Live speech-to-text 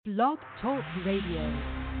Blog Talk Radio.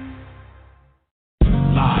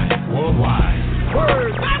 Live worldwide.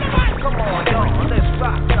 Word. Come on, y'all. Let's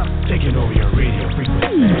rock up. Taking over your radio frequency.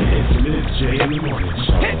 It's Miz J in the morning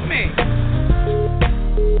show. Hit me.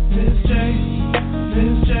 Miz J,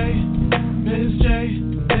 Miz J, Miz J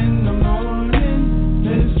in the morning.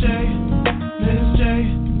 Miz J, Miz J,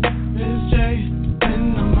 Miz J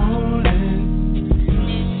in the morning.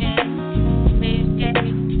 Miz J,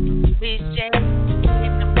 Miz J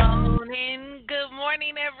in the morning. Good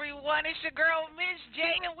morning, everyone. It's your girl, Miz J,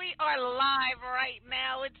 and we are live right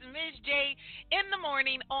now. It's Miz J in the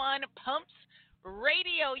morning on Pumps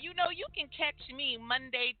Radio. You know, you can catch me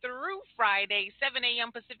Monday through Friday, 7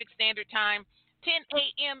 a.m. Pacific Standard Time, 10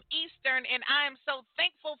 a.m. Eastern, and I am so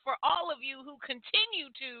thankful for all of you who continue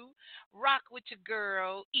to rock with your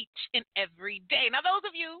girl each and every day. Now, those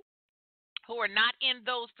of you who are not in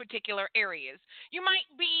those particular areas, you might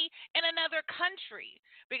be in another country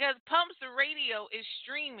because Pumps Radio is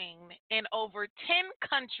streaming in over 10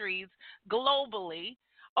 countries globally,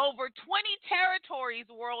 over 20 territories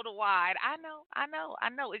worldwide. I know.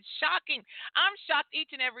 It's shocking. I'm shocked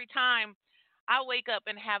each and every time I wake up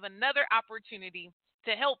and have another opportunity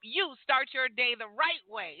to help you start your day the right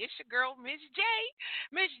way. It's your girl, Miz J.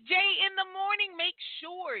 Miz J in the morning. Make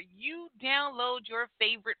sure you download your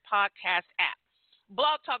favorite podcast app.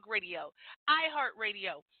 Blog Talk Radio, H.E.R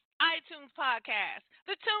Radio, iTunes Podcast,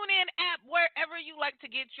 the TuneIn app, wherever you like to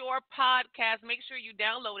get your podcast. Make sure you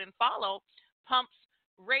download and follow Pumps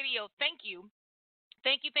Radio. Thank you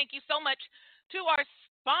so much to our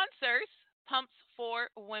sponsors, Pumps for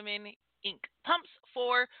Women Inc. Pumps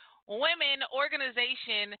for Women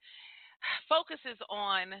organization focuses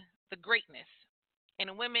on the greatness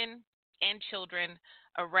in women and children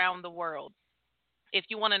around the world. If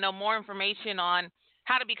you want to know more information on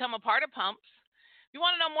how to become a part of Pumps, if you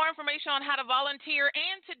want to know more information on how to volunteer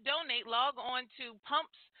and to donate, log on to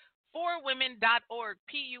pumpsforwomen.org,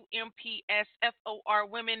 PUMPSFOR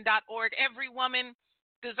women.org. Every woman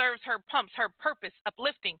deserves her pumps, her purpose,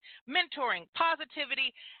 uplifting, mentoring,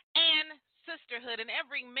 positivity, and sisterhood, and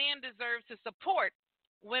every man deserves to support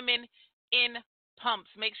women in pumps.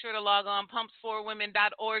 Make sure to log on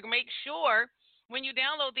pumpsforwomen.org. Make sure when you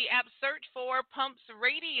download the app, search for Pumps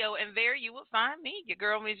Radio, and there you will find me, your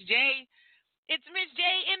girl, Miz J. It's Miz J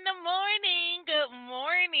in the morning. Good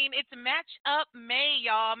morning. It's Match Up May,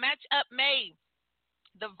 y'all. Match Up May,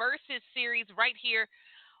 the Versus series right here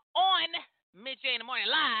on Miz J in the morning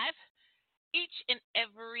live. Each and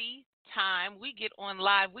every time we get on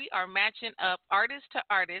live, we are matching up artist to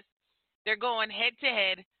artist. They're going head to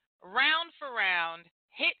head, round for round,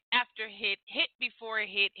 hit after hit, hit before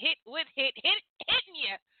hit, hit with hit, hitting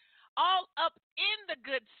you all up in the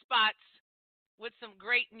good spots with some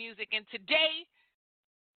great music. And today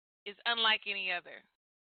is unlike any other.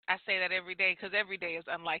 I say that every day because every day is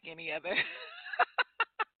unlike any other.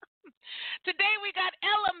 Today we got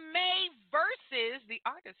Ella Mai versus the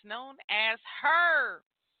artist known as H.E.R.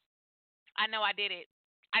 I know I did it.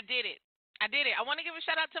 I want to give a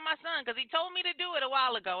shout out to my son because he told me to do it a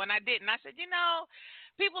while ago and I didn't. I said,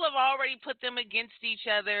 people have already put them against each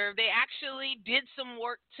other. They actually did some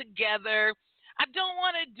work together. I don't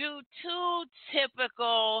want to do too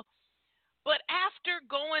typical, but after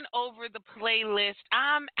going over the playlist,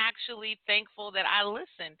 I'm actually thankful that I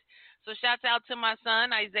listened. So shouts out to my son,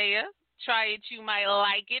 Isaiah. Try it, you might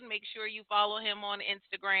like it. Make sure you follow him on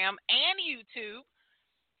Instagram and YouTube.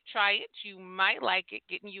 Try it, you might like it.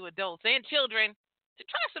 Getting you adults and children to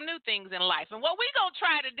try some new things in life. And what we gonna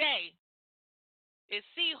try today is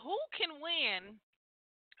see who can win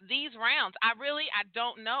these rounds. I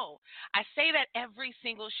don't know. I say that every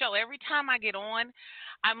single show. Every time I get on,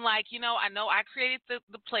 I'm like, I know I created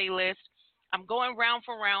the playlist. I'm going round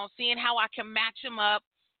for round, seeing how I can match them up.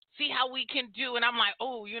 See how we can do, and I'm like,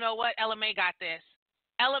 oh, you know what? Ella Mai got this.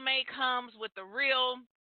 Ella Mai comes with the real,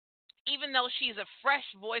 even though she's a fresh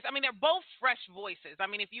voice. I mean, they're both fresh voices.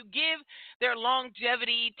 I mean, if you give their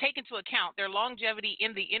longevity, take into account their longevity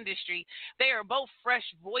in the industry, they are both fresh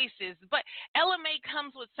voices. But Ella Mai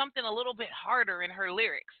comes with something a little bit harder in her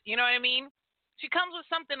lyrics. You know what I mean? She comes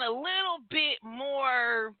with something a little bit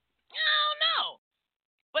more, I don't know.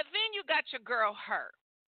 But then you got your girl, H.E.R.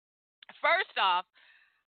 First off,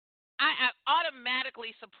 I automatically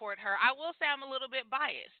support her. I will say I'm a little bit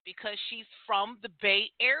biased because she's from the Bay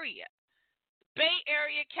Area. Bay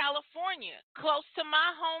Area, California, close to my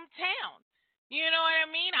hometown. You know what I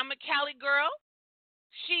mean? I'm a Cali girl.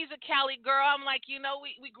 She's a Cali girl. I'm like,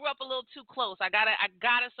 we grew up a little too close. I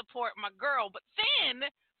gotta support my girl. But then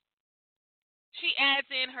she adds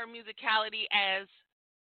in her musicality as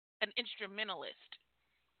an instrumentalist.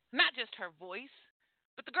 Not just her voice,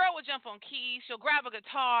 But the girl will jump on keys. She'll grab a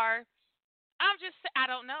guitar. I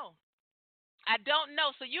don't know. I don't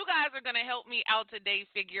know. So you guys are going to help me out today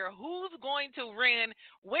figure who's going to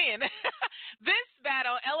win this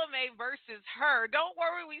battle, Ella Mai versus H.E.R. Don't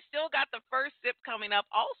worry, we still got the first sip coming up.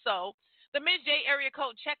 Also, the Miz J area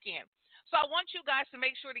code check-in. So I want you guys to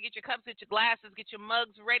make sure to get your cups, get your glasses, get your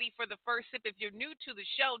mugs ready for the first sip. If you're new to the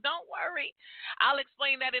show, don't worry. I'll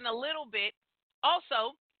explain that in a little bit.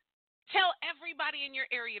 Also, tell everybody in your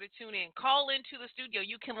area to tune in. Call into the studio.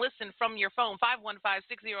 You can listen from your phone,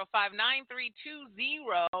 515-605-9320.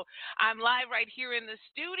 I'm live right here in the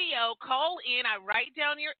studio. Call in. I write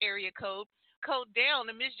down your area code down.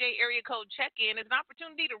 The Miz J area code check-in is an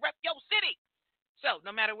opportunity to rep your city. So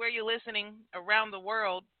no matter where you're listening around the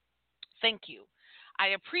world, thank you. I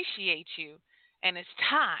appreciate you. And it's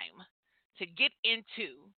time to get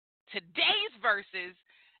into today's verses,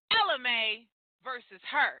 Ella Mai versus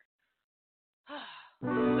H.E.R. So,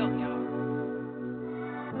 y'all.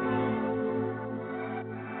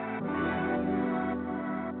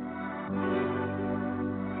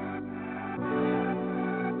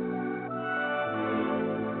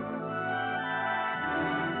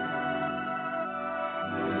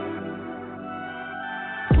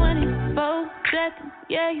 Seconds,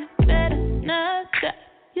 yeah, you better not stop.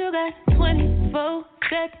 You got 24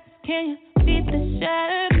 seconds, can you beat the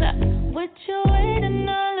shot clock? What you waiting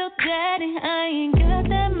on, little daddy? I ain't got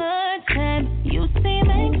that much time. You seem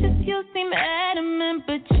anxious, you seem adamant,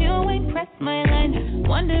 but you ain't pressed my line.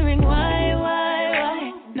 Wondering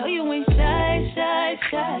why? No, you ain't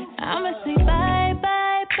shy. I'ma say bye, but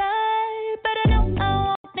I know I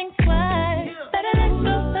won't think twice. Better let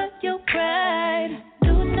go of your pride.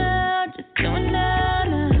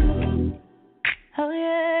 Oh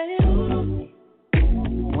yeah.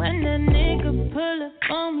 When a nigga pull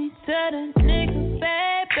up on me, tell the nigga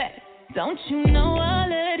baby, don't you know all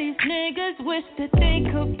of these niggas wish that they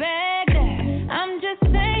could bag that? I'm just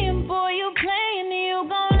saying, boy, you playing, you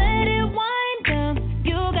gon' let it wind down.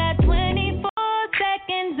 You got 24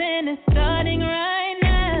 seconds and it's starting right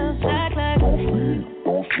now. Shot clock.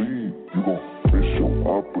 Don't sleep, you gon' miss your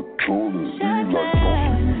opportunity.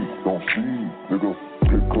 Don't sleep, nigga,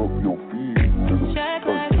 pick up your feet.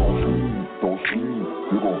 Don't sleep,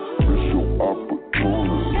 you gon' miss your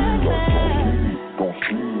opportunity. Don't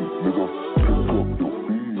sleep, nigga, pick up your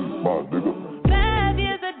feet, my nigga. 5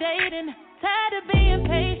 years of dating, tired of being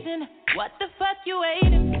patient. What the fuck you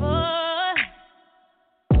waiting for?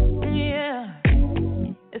 Yeah,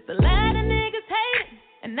 it's a lot of niggas hating,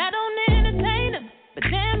 and I don't entertain them. But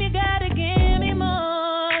damn, you gotta give me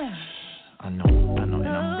more. I know, and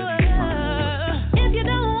I'm really trying. If you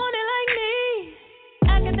don't want it like me,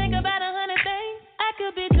 I can think about 100 things I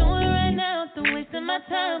could be doing right now to wasting my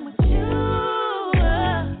time with you.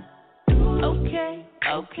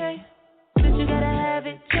 Okay, but you gotta have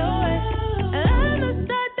it your way. I'ma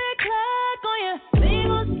start that clock on you, we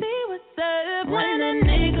gon' see what's up. When a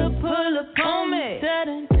nigga pull up on me, tell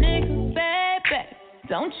the nigga baby,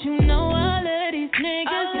 don't you know all of these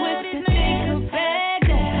niggas wish that they could bag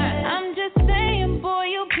that? I'm just saying, boy,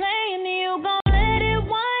 you playing, you gon' let it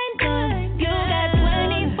wind down. You got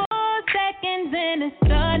 24 seconds and it's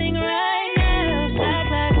starting right now. Shot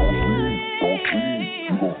clock.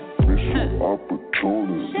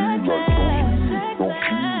 Opportunity, like don't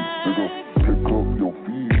sleep, nigga, pick up your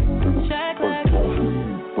feet, nigga. Like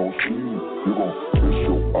don't sleep, you gon' miss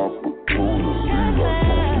your opportunity. Like don't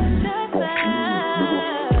sleep, nigga, pick up your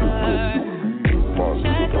feet, my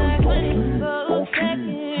nigga. Don't sleep, you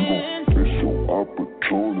gon' miss your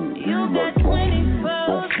opportunity. Like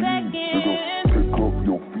don't sleep, nigga, pick up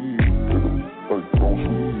your feet, nigga. Like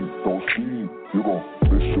don't sleep, you gon'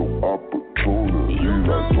 miss your opportunity. You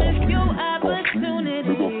gon' miss your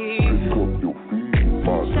opportunity.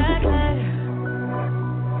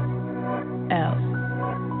 L.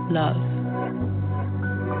 Love.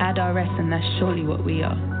 Add RS and that's surely what we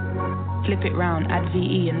are. Flip it round, add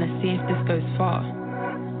VE and let's see if this goes far.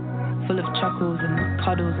 Full of chuckles and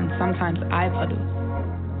cuddles and sometimes eye puddles.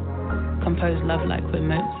 Compose love like we're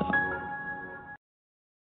Mozart.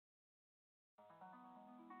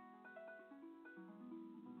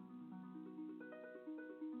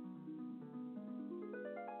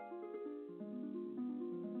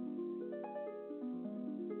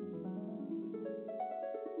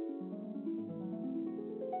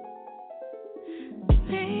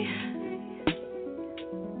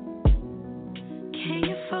 Can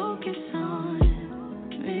you focus on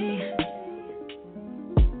me?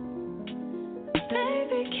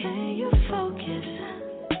 Baby, can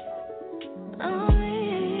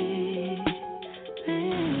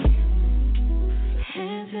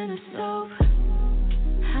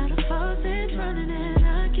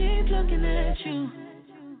at you.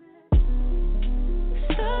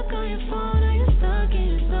 Stuck on your phone or you're stuck in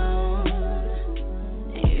your zone.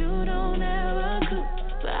 And you don't have a clue,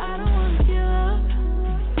 but I don't wanna give up.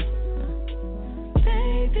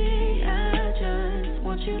 Baby, I just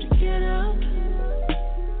want you to get up.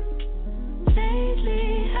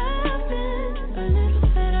 Lately I've been a little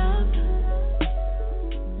fed up.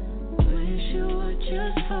 Wish you would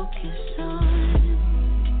just focus on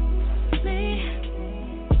me.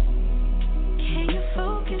 Can you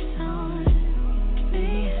focus on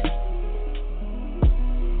me?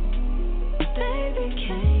 Baby,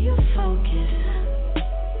 can you focus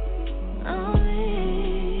on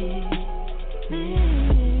me?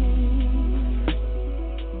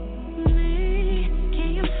 Can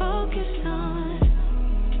you focus on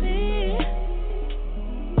me?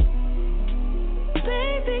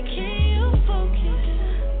 Baby, can you focus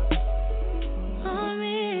on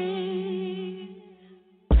me?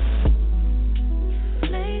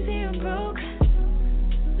 Lazy and broke.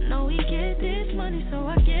 Know we get this money, so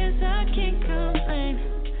I guess I can't complain.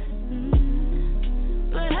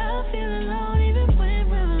 But I feel alone even when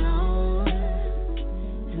we're alone.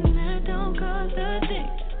 And that don't cause a thing,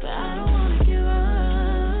 but I don't wanna give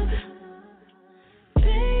up.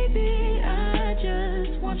 Baby, I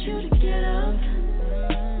just want you to get up.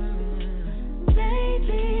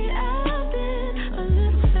 Lately I've been a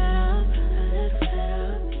little fed up,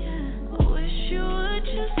 yeah. I wish you would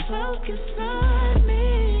just focus on me.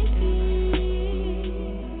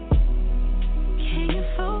 Can you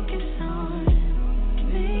focus on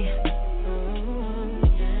me?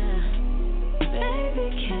 Yeah. Baby,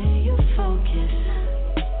 can you focus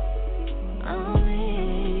on me?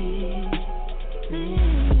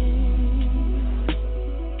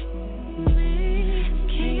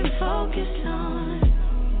 Can you focus on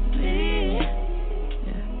me?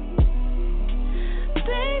 Yeah.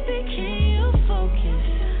 Baby, can you focus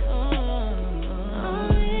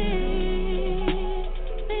on me?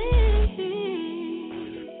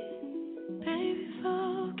 Baby,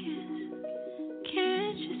 focus.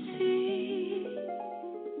 Can't you see?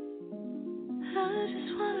 I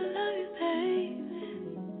just wanna love you, baby.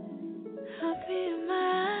 I'll be in my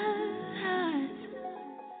eyes.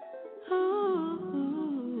 Ooh.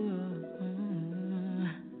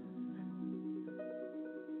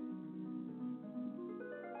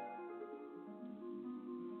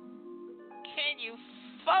 Can you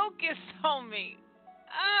focus on me?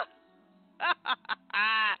 Oh.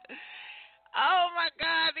 Oh my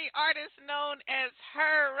God, the artist known as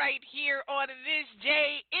H.E.R right here on Miz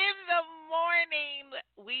J in the morning.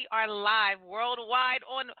 We are live worldwide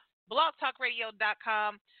on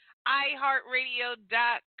blogtalkradio.com,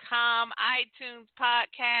 iHeartRadio.com, iTunes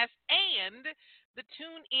podcast, and the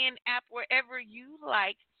TuneIn app wherever you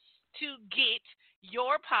like to get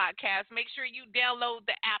your podcast. Make sure you download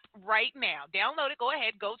the app right now. Download it. Go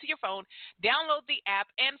ahead. Go to your phone. Download the app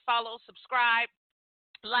and follow, subscribe,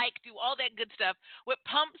 like, do all that good stuff with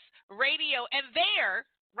Pumps Radio. And there,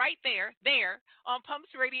 right there on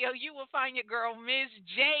Pumps Radio, you will find your girl, Miz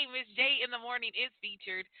J. Miz J in the morning is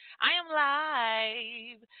featured. I am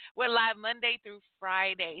live. We're live Monday through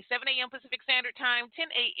Friday, 7 a.m. Pacific Standard Time,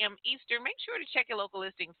 10 a.m. Eastern. Make sure to check your local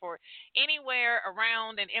listings for anywhere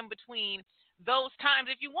around and in between those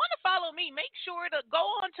times. If you want to follow me, make sure to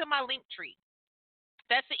go onto my link tree.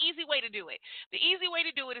 That's the easy way to do it. The easy way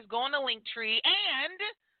to do it is go on the link tree and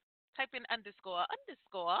type in _,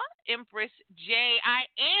 Empress J.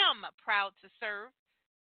 I am proud to serve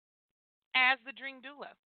as the Dream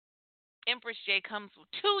Doula. Empress J comes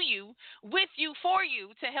to you, with you, for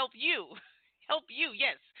you, to help you,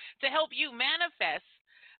 yes, to help you manifest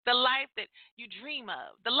the life that you dream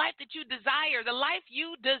of, the life that you desire, the life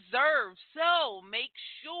you deserve. So make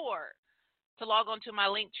sure to log on to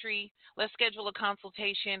my link tree. Let's schedule a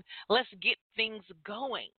consultation. Let's get things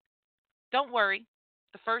going. Don't worry.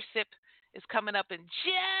 The first sip is coming up in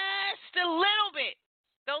just a little bit.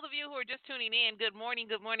 Those of you who are just tuning in, good morning,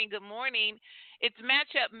 good morning, good morning. It's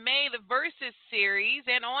Matchup May, the Versus series.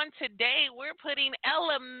 And on today, we're putting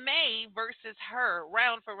Ella Mai versus H.E.R.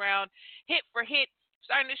 round for round, hit for hit.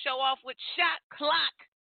 Starting to show off with Shot Clock.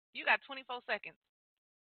 You got 24 seconds.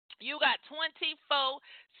 You got 24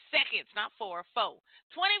 seconds, not 4, 4.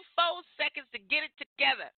 24 seconds to get it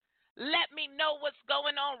together. Let me know what's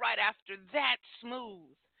going on right after that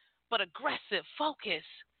smooth but aggressive focus.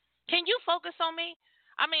 Can you focus on me?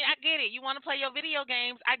 I mean, I get it. You want to play your video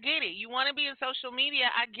games. I get it. You want to be in social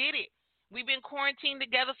media. I get it. We've been quarantined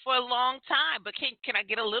together for a long time, but can I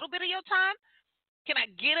get a little bit of your time? Can I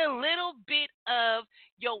get a little bit of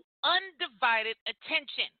your undivided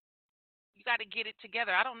attention? You got to get it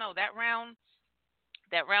together. I don't know. That round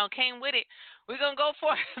That round came with it. We're going to go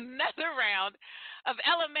for another round of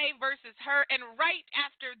Ella Mai versus H.E.R. And right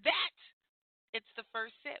after that, it's the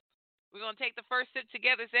first sip. We're going to take the first sip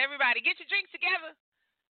together. So everybody, get your drinks together.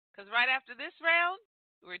 Because right after this round,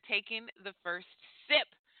 we're taking the first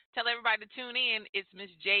sip. Tell everybody to tune in. It's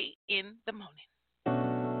Miz J in the morning.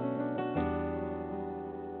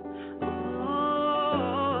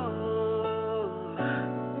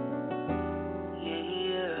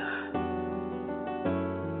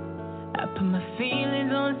 I put my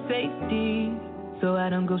feelings on safety, so I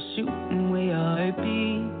don't go shooting where your heart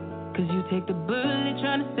be. Cause you take the bullet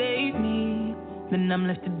trying to save me, then I'm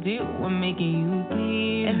left to deal with making you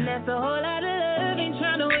bleed. And that's a whole lot of love, ain't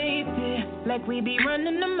trying to waste it. Like we be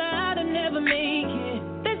running them out and never make it.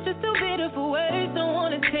 That's just too bitter for words, don't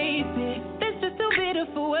wanna taste it. That's just too bitter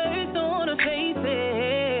for words, don't wanna face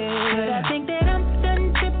it. But I think that I'm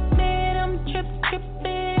done tripping, I'm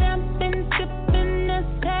tripping. I've been sipping,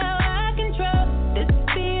 that's how I control this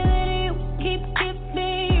feeling you keep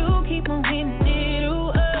giving, you keep on hitting it. Ooh,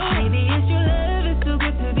 oh. Maybe it's your love, it's too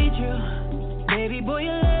good to be true. Baby boy,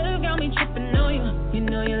 your love got me tripping on you. You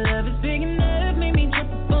know your love is big enough, make me trip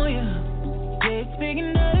up on you. Yeah, it's big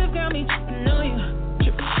enough, got me tripping on you.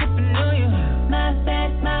 Tripping on you. My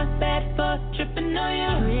bad for tripping on you.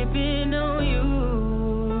 Tripping on you.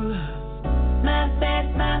 My bad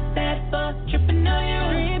for tripping on you.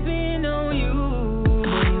 Tripping on you.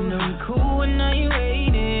 Boy, you know you cool when now you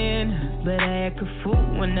waiting, but I act a fool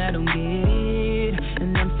when I don't get it.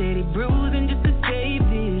 And I'm steady bruising just to save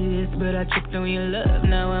this, but I tripped on your love,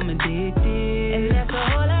 now I'm addicted. And that's a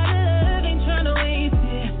whole lot of love, ain't tryna waste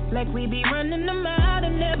it. Like we be running them out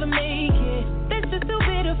and never make it. That's just too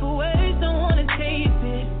bitter for words, don't wanna taste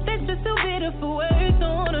it. That's just too bitter for words,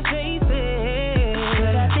 don't wanna face it.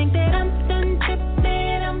 But I think that I'm done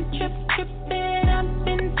tripping, I'm tripping. I've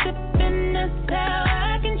been sipping, that's how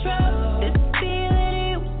I control this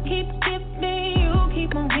feeling you keep giving, you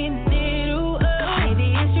keep on hitting it. Ooh, oh.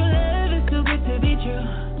 Maybe it's your love, it's too good to be true.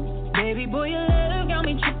 Baby boy, your love got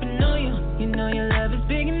me tripping on you. You know your love is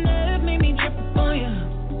big enough, make me trip up on you.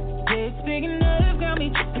 Yeah, it's big enough, got me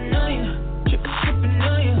tripping on you. Tripping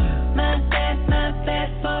on you. My bad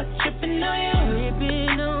for tripping on you. Tripping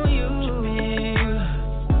on you.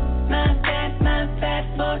 My bad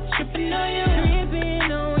for tripping on you.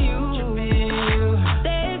 Tripping on you.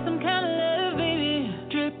 There's some kind of love, baby.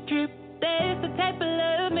 Trip. There's the type of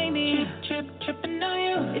love, maybe. Tripping on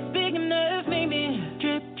you. It's big enough, maybe.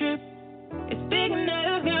 Trip. It's big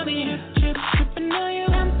enough, got me. Tripping on you.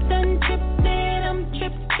 I'm done tripping. I'm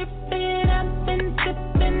tripping. I've been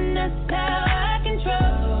sipping. That's how I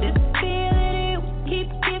control this feeling you keep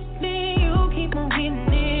giving. You keep on hitting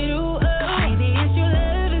it. Ooh, oh. Maybe it's your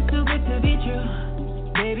love, it's too good to be true.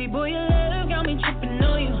 Baby boy, your love got me tripping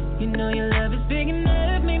on you. You know your love is big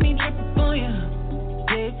enough, make me trip up on you.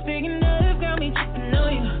 Yeah, it's big enough, got me tripping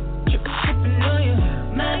on you. Tripping on you.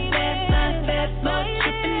 My bad for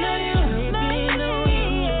tripping on you. Tripping on you.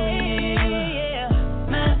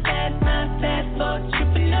 My bad for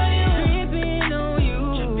tripping on you. Tripping on you.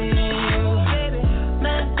 Baby.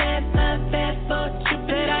 My bad for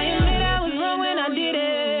tripping on you. I admit I was wrong when I did it.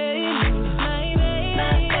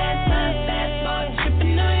 My bad for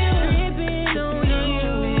tripping on you. Tripping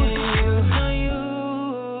on you.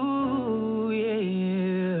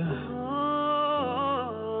 Yeah.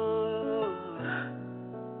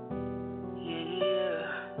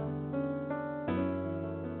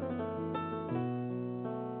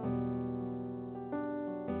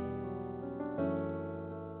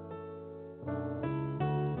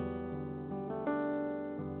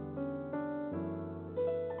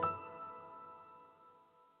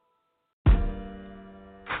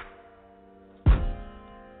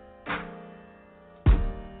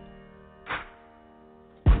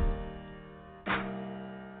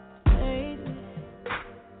 Lately,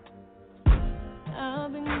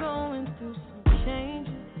 I've been going through some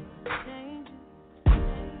changes.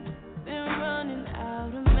 Been running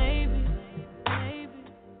out of maybe.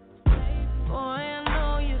 Boy, I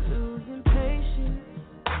know you're losing patience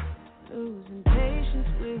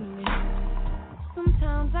with me.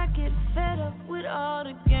 Sometimes I get fed up with all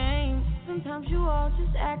the games. Sometimes you all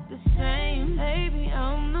just act the same. Maybe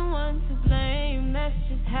I'm the one to blame. That's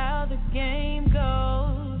just how the game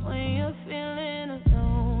goes. When you're feeling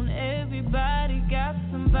alone, everybody got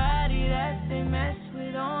somebody that they mess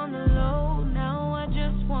with on the low. Now I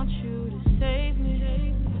just want you to save me.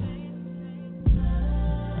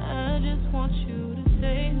 I just want you to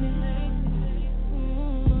save me.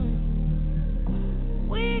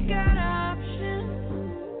 We got options,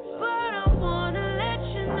 but I wanna let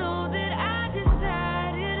you know that I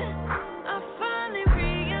decided. I finally realized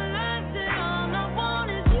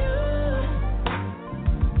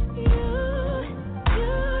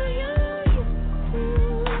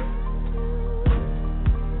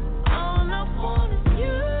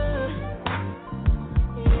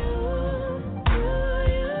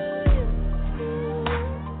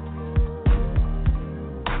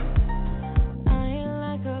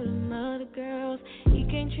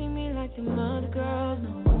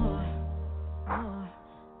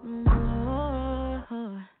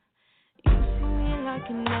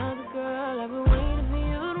another girl. I've been waiting for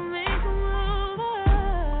you to make a move.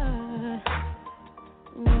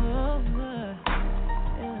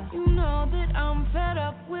 Yeah. You know that I'm fed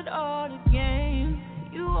up with all the games.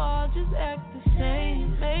 You all just act the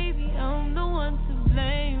same. Maybe I'm the one to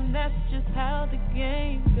blame. That's just how the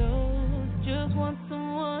game goes. Just want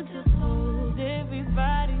someone to hold.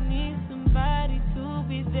 Everybody needs somebody to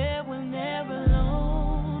be there when they're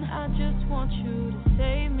alone. I just want you to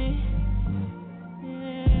save me.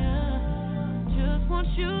 Yeah, just want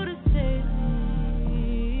you to save me.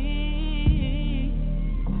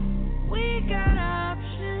 We got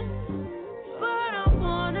options, but I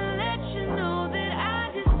wanna let you know that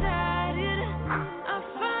I decided. I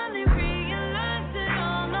finally realized that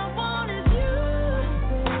all I want is you,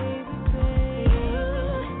 baby,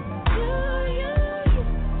 you.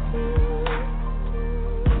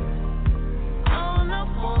 All I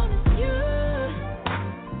want is you,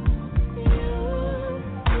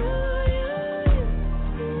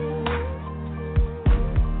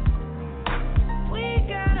 We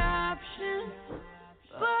got options,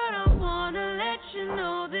 but I wanna let you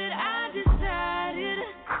know that I decided.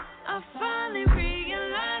 I finally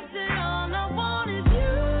realized that all I want is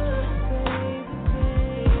you, baby,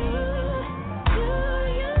 you.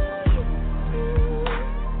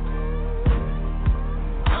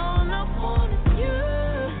 All I want is you,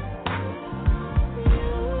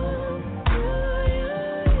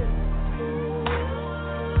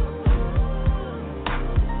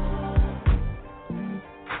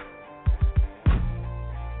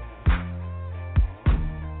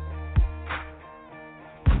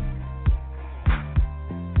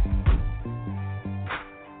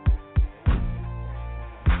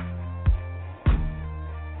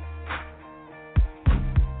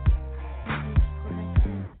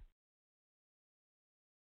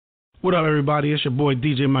 What up, everybody? It's your boy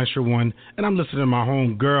DJ Maestro One, and I'm listening to my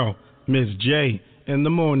home girl, Miz J, in the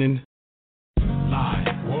morning.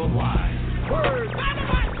 Live worldwide. Word.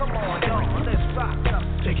 Dynamite. Come on, y'all. Let's rock up.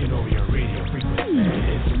 Taking over your radio frequency.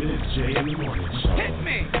 It's Miz J in the morning show. Hit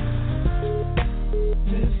me.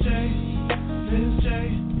 Miz J, Miz J,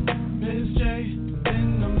 Miz J,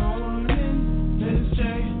 in the morning. Miz J,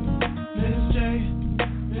 Miz J,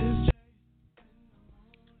 Miz J.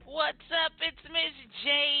 What's up? It's Miz J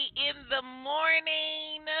in the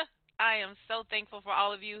morning. I am so thankful for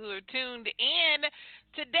all of you who are tuned in.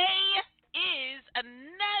 Today is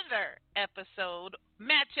another episode,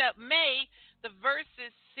 Matchup May, the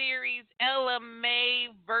Versus series, Ella Mai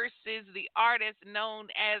versus the artist known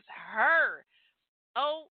as H.E.R.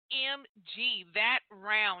 OMG, that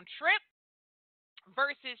round trip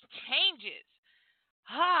versus changes.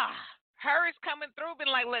 H.E.R. is coming through, been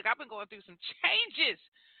like, look, I've been going through some changes.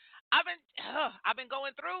 I've been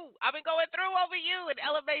going through over you, and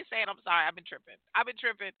Ella Mai saying, I'm sorry, I've been tripping.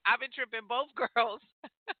 Both girls,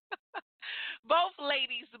 both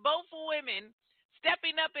ladies, both women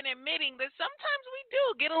stepping up and admitting that sometimes we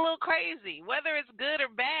do get a little crazy. Whether it's good or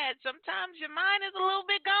bad, sometimes your mind is a little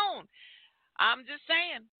bit gone. I'm just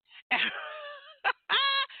saying.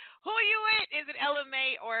 Who you with? Is it Ella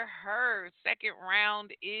Mai or H.E.R? Second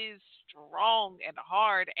round is strong and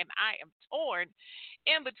hard, and I am torn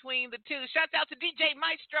in between the two. Shouts out to DJ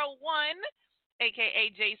Maestro One,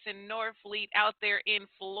 a.k.a. Jason Norfleet out there in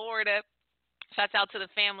Florida. Shouts out to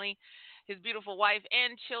the family, his beautiful wife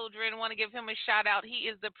and children. Want to give him a shout out. He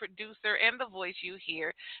is the producer and the voice you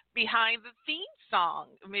hear behind the theme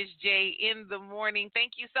song, Miz J in the morning.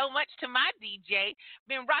 Thank you so much to my DJ.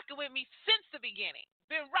 Been rocking with me since the beginning.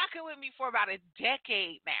 Been rocking with me for about a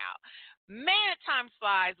decade now. Man, time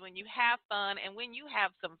flies when you have fun and when you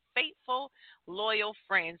have some faithful, loyal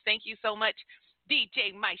friends. Thank you so much,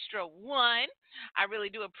 DJ Maestro One. I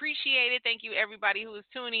really do appreciate it. Thank you, everybody who is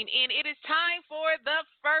tuning in. It is time for the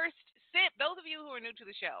first sip. Those of you who are new to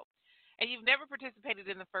the show and you've never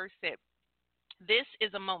participated in the first sip, this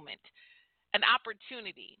is a moment, an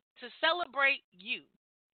opportunity to celebrate you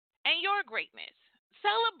and your greatness.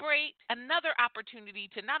 Celebrate another opportunity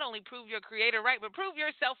to not only prove your creator right, but prove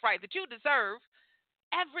yourself right, that you deserve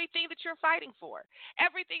everything that you're fighting for,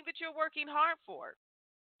 everything that you're working hard for.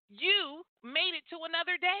 You made it to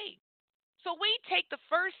another day. So we take the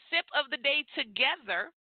first sip of the day together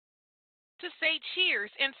to say cheers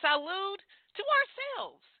and salute to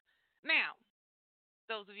ourselves. Now,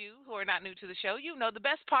 those of you who are not new to the show, you know the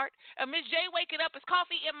best part of Miz J waking up is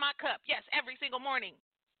coffee in my cup. Yes, every single morning.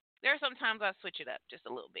 There are sometimes I switch it up just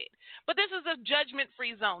a little bit. But this is a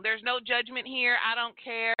judgment-free zone. There's no judgment here. I don't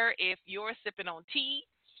care if you're sipping on tea.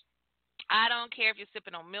 I don't care if you're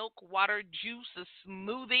sipping on milk, water, juice, a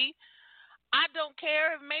smoothie. I don't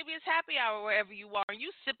care if maybe it's happy hour wherever you are and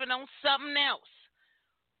you sipping on something else.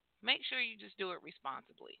 make sure you just do it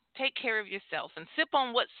responsibly. Take care of yourself and sip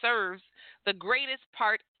on what serves the greatest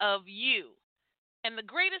part of you. And the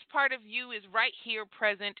greatest part of you is right here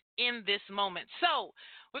present in this moment. So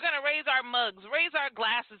we're going to raise our mugs, raise our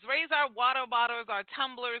glasses, raise our water bottles, our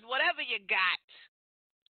tumblers, whatever you got.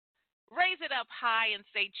 Raise it up high and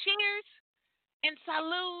say cheers and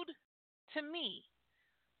salute to me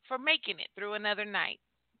for making it through another night,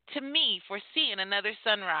 to me for seeing another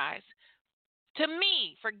sunrise, to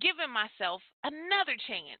me for giving myself another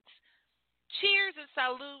chance. Cheers and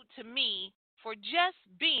salute to me for just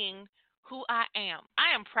being who I am.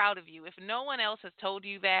 I am proud of you. If no one else has told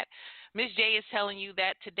you that, Miz J is telling you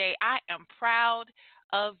that today. I am proud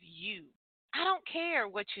of you. I don't care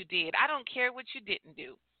what you did. I don't care what you didn't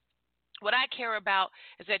do. What I care about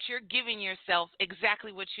is that you're giving yourself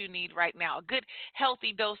exactly what you need right now. A good,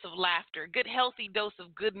 healthy dose of laughter, a good, healthy dose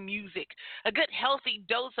of good music, a good, healthy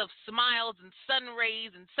dose of smiles and sun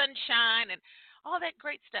rays and sunshine and all that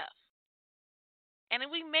great stuff. And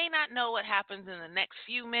we may not know what happens in the next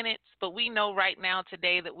few minutes, but we know right now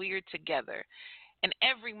today that we are together. And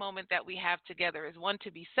every moment that we have together is one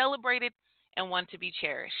to be celebrated and one to be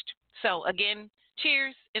cherished. So again,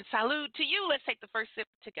 cheers and salute to you. Let's take the first sip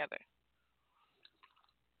together.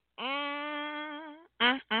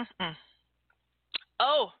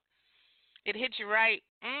 Oh, it hit you right.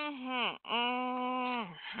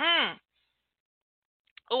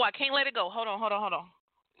 Oh, I can't let it go. Hold on.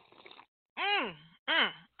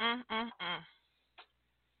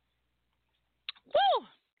 Woo!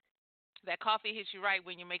 That coffee hits you right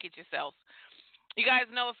when you make it yourself. You guys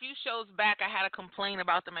know a few shows back I had a complaint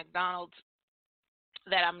about the McDonald's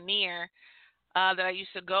that I'm near, that I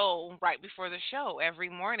used to go right before the show every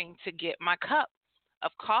morning to get my cup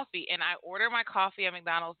of coffee, and I order my coffee at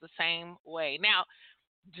McDonald's the same way. Now,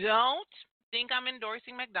 don't think I'm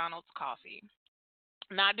endorsing McDonald's coffee.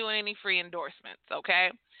 I'm not doing any free endorsements, okay?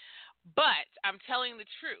 But I'm telling the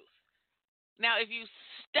truth. Now, if you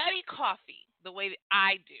study coffee the way that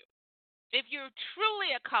I do, if you're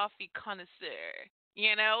truly a coffee connoisseur,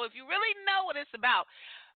 if you really know what it's about,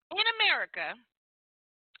 in America,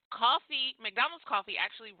 McDonald's coffee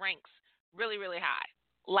actually ranks really, really high.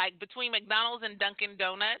 Like between McDonald's and Dunkin'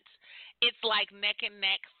 Donuts, it's like neck and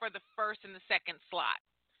neck for the first and the second slot.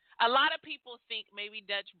 A lot of people think maybe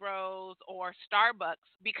Dutch Bros or Starbucks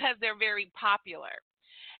because they're very popular.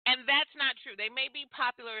 And that's not true. They may be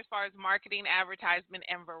popular as far as marketing, advertisement,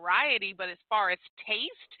 and variety, but as far as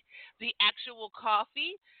taste, the actual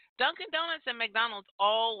coffee, Dunkin' Donuts and McDonald's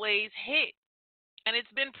always hit. And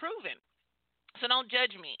it's been proven. So don't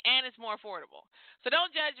judge me. And it's more affordable. So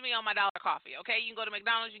don't judge me on my dollar coffee, okay? You can go to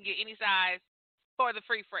McDonald's, you can get any size for the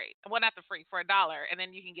free. Well, not the free, for $1. And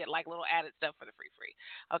then you can get like little added stuff for the free.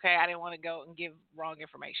 Okay? I didn't want to go and give wrong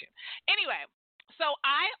information. Anyway, so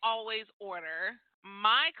I always order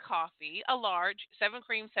my coffee, a large, 7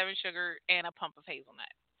 cream, 7 sugar, and a pump of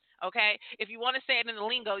hazelnut. Okay? If you want to say it in the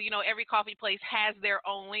lingo, every coffee place has their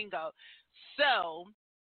own lingo. So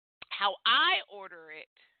how I order it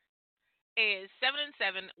is 7 and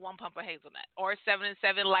 7, 1 pump of hazelnut, or 7 and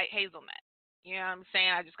 7 light hazelnut. You know what I'm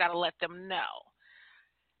saying? I just got to let them know.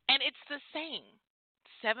 And it's the same.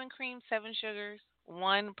 7 cream, 7 sugars,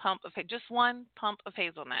 1 pump of just 1 pump of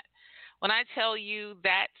hazelnut. When I tell you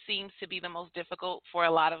that seems to be the most difficult for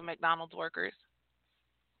a lot of McDonald's workers,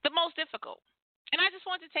 the most difficult. And I just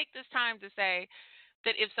want to take this time to say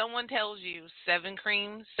that if someone tells you 7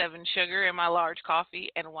 cream, 7 sugar in my large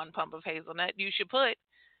coffee and 1 pump of hazelnut, you should put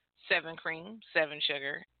 7 cream, 7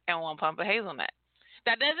 sugar, and 1 pump of hazelnut.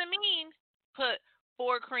 That doesn't mean put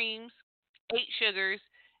 4 creams, 8 sugars,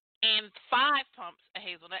 and 5 pumps of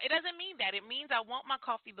hazelnut. It doesn't mean that. It means I want my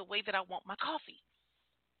coffee the way that I want my coffee.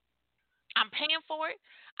 I'm paying for it.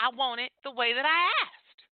 I want it the way that I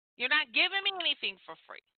asked. You're not giving me anything for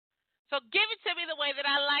free. So give it to me the way that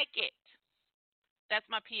I like it. That's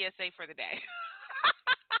my PSA for the day.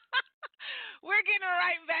 We're getting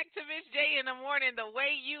right back to Miz J in the morning, the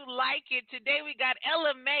way you like it. Today we got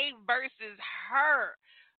Ella Mai versus H.E.R.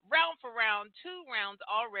 Round for round, 2 rounds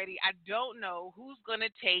already. I don't know who's going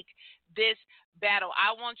to take this battle.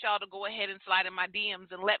 I want y'all to go ahead and slide in my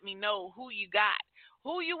DMs and let me know who you got.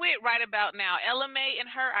 Who you with right about now? Ella Mai and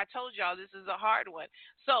H.E.R. I told y'all this is a hard one.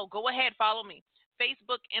 So go ahead, follow me.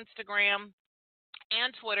 Facebook, Instagram,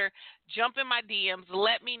 and Twitter. Jump in my DMs.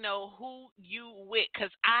 Let me know who you with,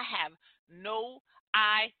 because I have no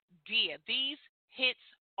idea. These hits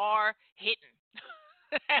are hitting.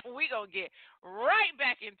 And we going to get right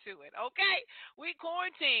back into it, okay? We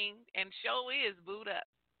quarantined and show is booed up.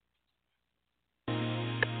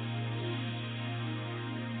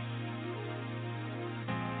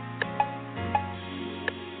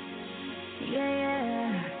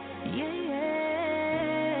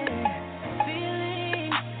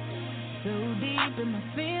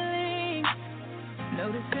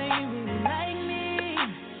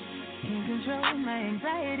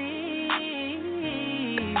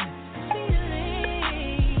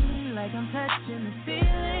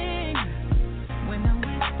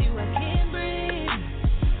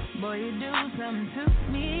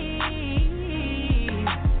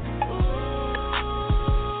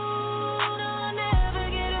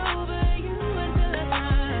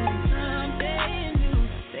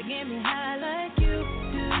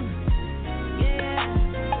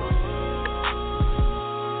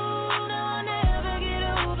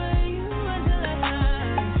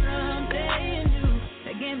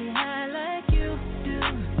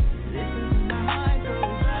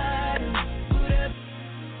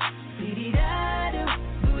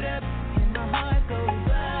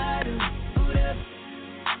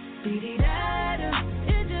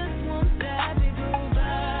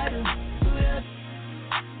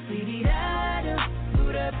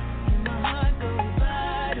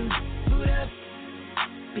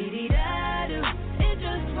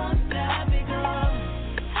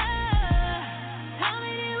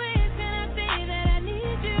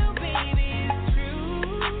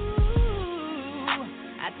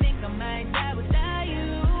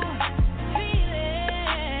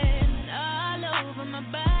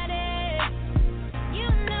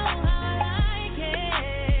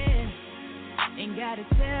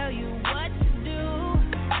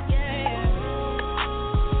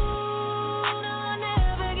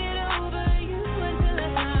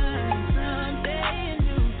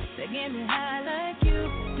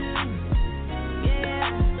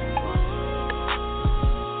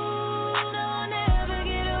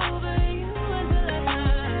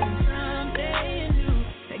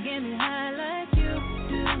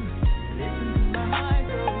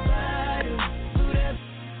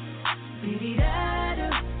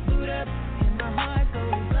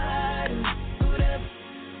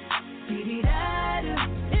 Beat-it-da-do.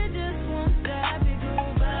 It just won't stop. It go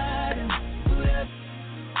bottom. Boot up.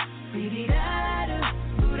 Beat-it-da-do.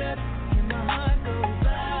 Boot up. And my heart go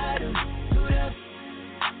bottom. Boot up.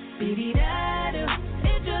 Beat-it-da-do.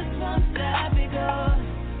 It just won't stop. It go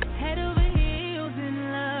head over heels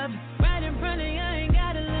in love. Right in front of you, I ain't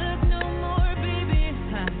gotta look no more, baby.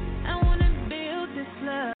 I wanna build this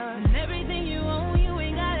love. And everything you own, you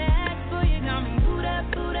ain't gotta ask for. You got me boot up,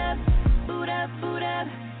 boot up, boot up, boot up.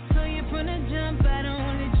 So you from the jump, I don't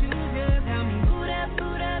wanna choose you. Got me boot up,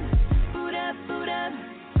 boot up, boot up, boot up.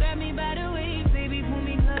 Grab me by the waist, baby, pull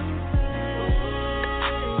me closer.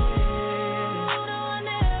 Don't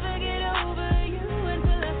ever get over you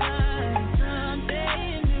until I find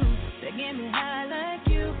something new that get me high like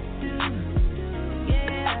you do.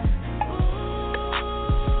 Yeah.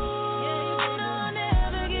 Don't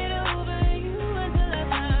ever get over you until I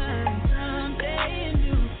find something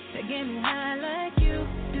new that get me high like you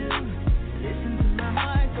do. Listen to my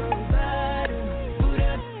heart go bottom, boot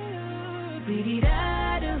up,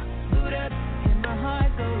 beat-it-da-do, boot up, and my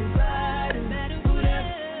heart go bottom, boot up,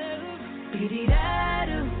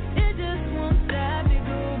 beat-it-da-do. It just won't stop, it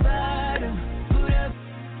go bottom, boot up,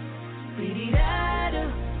 beat-it-da-do,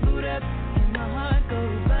 boot up, and my heart go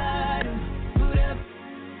bottom, boot up,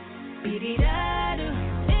 beat-it-da-do.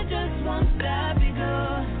 It just won't stop, it go.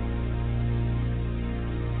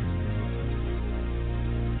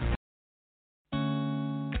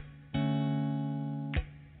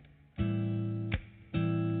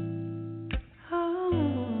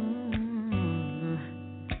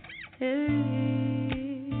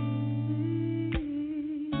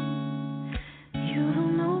 You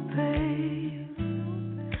don't know, babe,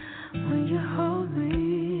 when you hold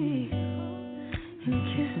me and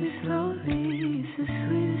kiss me slowly, it's the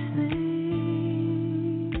sweetest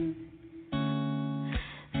thing,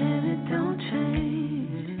 and it don't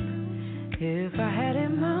change. If I had it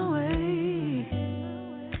my way,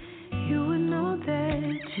 you would know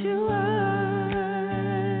that you are.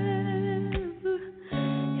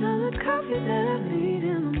 You're the coffee that I need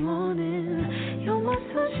in the morning. You're my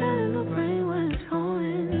sunshine in the rain when it's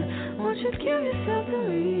pouring. Won't you give yourself to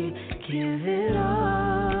me? Give it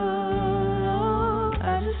all.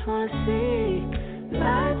 I just wanna see.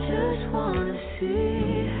 I just wanna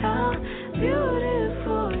see how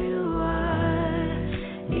beautiful you are.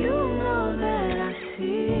 You know that I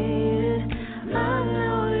see it. I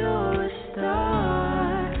know you're a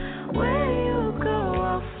star. Where you go,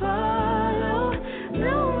 I'll follow,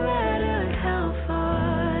 no matter how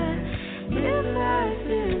far. If life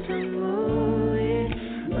is a movie,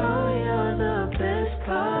 oh, you're the best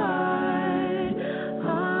part.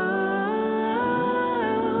 Oh,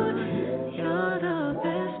 you're the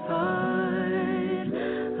best part.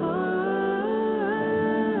 Oh,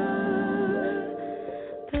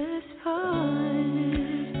 best part.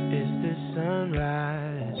 It's the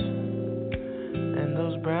sunrise and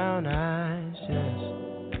those brown eyes, yes.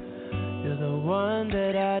 You're the one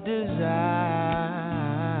that I desire.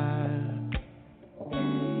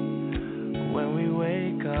 When we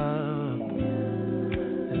wake up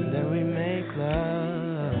and then we make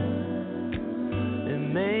love, it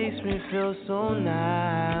makes me feel so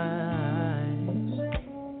nice.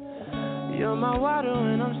 You're my water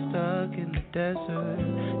when I'm stuck in the desert.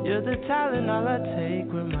 You're the Tylenol I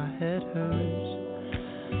take when my head hurts.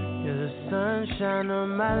 You're the sunshine of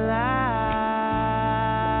my life.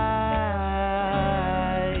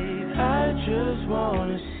 I just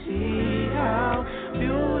wanna see how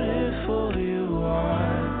beautiful you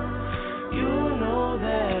are. You know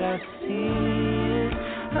that I see it.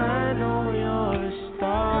 I know you're a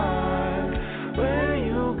star. Where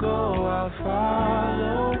you go, I'll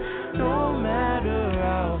follow, no matter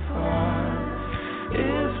how far.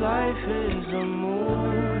 If life is a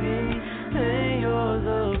movie, then you're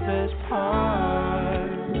the best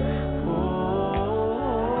part. Oh,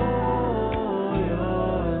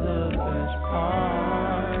 you're the best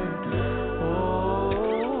part. Oh,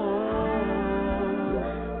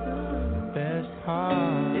 best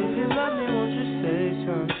part. If you love me, won't you say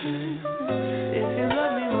something? If you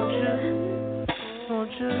love me, won't you?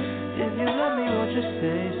 If you love me, won't you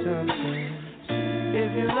say something?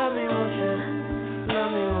 If you love me, won't you?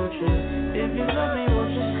 Love me, won't you? If you love me,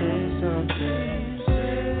 won't you say something?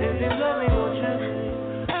 If you love me, won't you?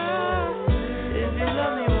 If you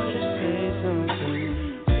love me, won't you say something?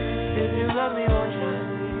 If you love me, won't you?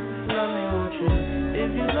 Love me, won't you?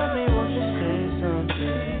 If you love me, won't you say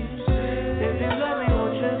something? If you love me,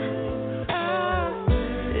 won't you?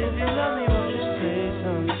 If you love me, won't you say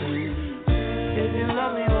something? If you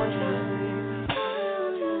love me, won't you?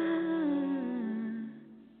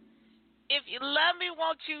 If you love me,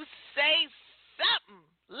 won't you say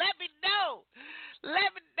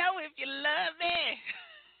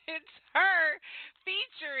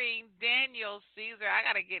Caesar, I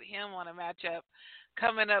got to get him on a matchup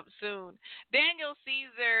coming up soon. Daniel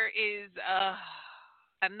Caesar is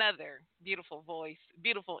another beautiful voice,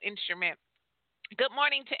 beautiful instrument. Good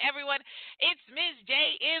morning to everyone. It's Miz J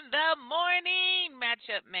in the morning.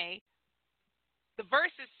 Matchup May. The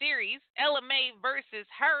Versus series, Ella Mai versus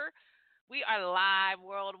H.E.R. We are live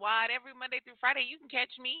worldwide every Monday through Friday. You can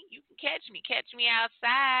catch me. You can catch me. Catch me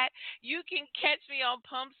outside. You can catch me on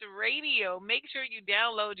Pumps Radio. Make sure you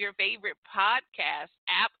download your favorite podcast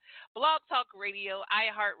app, Blog Talk Radio,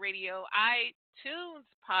 iHeartRadio, iTunes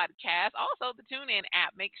podcast, also the TuneIn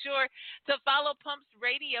app. Make sure to follow Pumps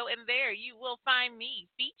Radio, and there you will find me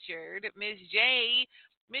featured, Miz J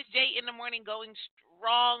in the morning, going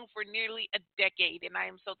strong for nearly a decade. And I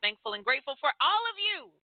am so thankful and grateful for all of you,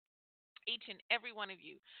 each and every one of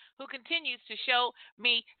you, who continues to show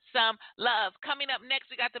me some love. Coming up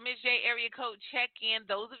next, we got the Miz J area code check-in.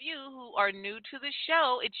 Those of you who are new to the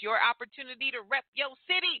show, it's your opportunity to rep your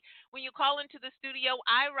city. When you call into the studio,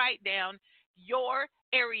 I write down your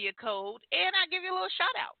area code, and I give you a little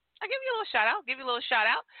shout-out.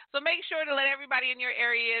 So make sure to let everybody in your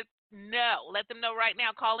area know. Let them know right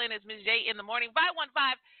now. Call in as Miz J in the morning,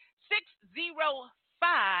 515-605.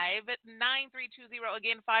 9320.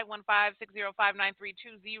 Again,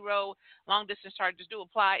 515-605-9320. Long distance charges do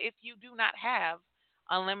apply if you do not have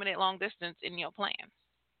unlimited long distance in your plan.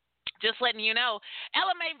 Just letting you know.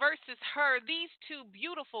 Ella Mai versus H.E.R. These two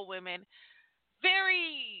beautiful women,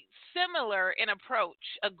 very similar in approach,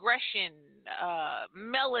 aggression,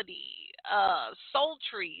 melody,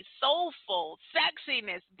 sultry, soulful,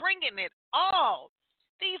 sexiness, bringing it all.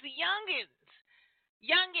 These youngins,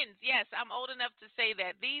 yes, I'm old enough to say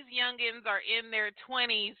that. These youngins are in their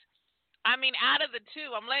 20s. I mean, out of the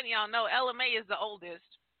two, I'm letting y'all know, Ella Mai is the oldest.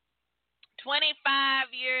 25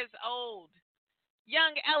 years old.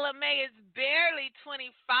 Young Ella Mai is barely 25.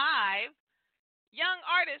 Young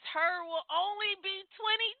artist H.E.R. will only be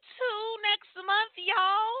 22 next month,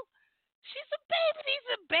 y'all. She's a baby. These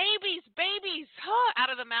are babies. Out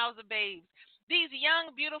of the mouths of babes. These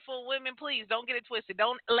young, beautiful women, please don't get it twisted.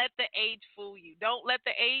 Don't let the age fool you.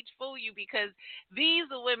 Because these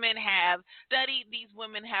women have studied. These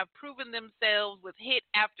women have proven themselves with hit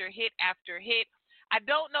after hit after hit. I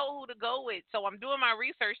don't know who to go with, so I'm doing my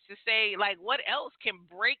research to say, like, what else can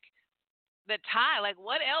break the tie? Like,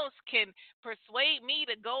 what else can persuade me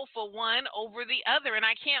to go for one over the other? And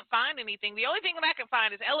I can't find anything. The only thing that I can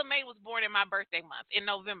find is Ella Mai was born in my birthday month, in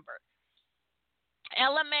November.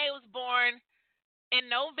 Ella Mai was born in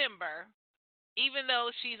November, even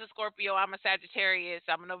though she's a Scorpio, I'm a Sagittarius,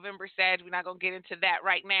 I'm a November Sag. We're not going to get into that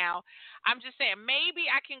right now. I'm just saying, maybe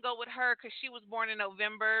I can go with her because she was born in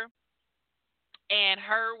November and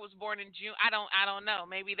H.E.R. was born in June. I don't know.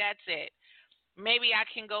 Maybe that's it. Maybe I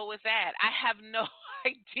can go with that. I have no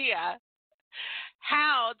idea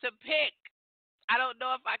how to pick. I don't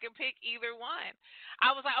know if I can pick either one.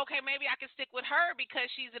 I was like, okay, maybe I can stick with H.E.R.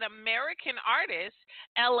 because she's an American artist.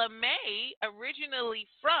 Ella Mai, originally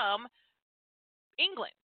from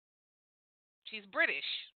England. She's British.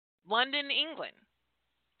 London, England.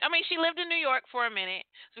 I mean, she lived in New York for a minute,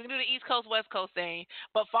 so we can do the East Coast, West Coast thing.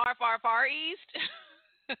 But far, far, far east,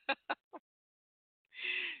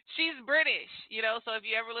 she's British, so if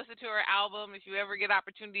you ever listen to her album, if you ever get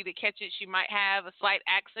opportunity to catch it, she might have a slight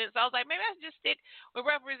accent. So I was like, maybe I should just stick with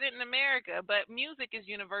representing America. But music is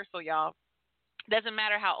universal, y'all. Doesn't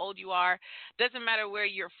matter how old you are. Doesn't matter where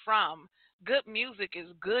you're from. Good music is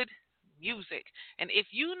good music. And if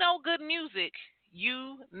you know good music,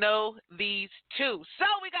 you know these two. So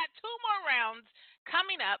we got two more rounds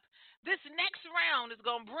coming up. This next round is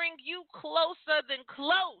going to bring you closer than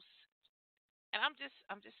close. And I'm just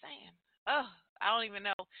saying, I don't even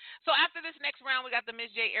know. So after this next round, we got the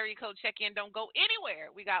Miz J area code check-in. Don't go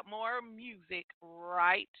anywhere. We got more music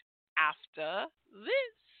right after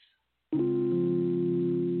this.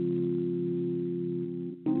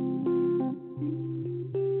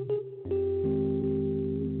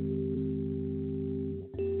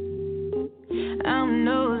 I don't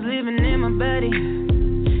know who's living in my body,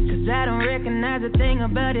 'cause I don't recognize a thing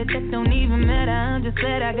about it. That don't even matter. I'm just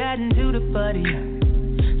glad I got into the party,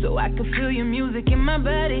 so I can feel your music in my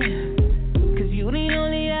body. 'Cause you the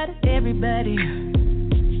only out of everybody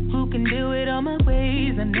who can do it all my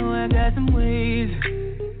ways. I know I got some ways,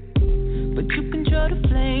 but you control the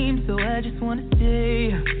flame, so I just wanna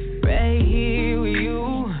stay right here with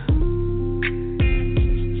you.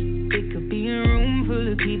 It could be a room full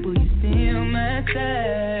of people, you stay on my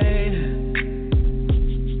side.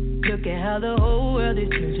 Look at how the whole world is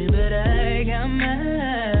searching, but I got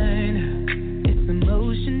mine. It's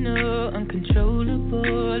emotional,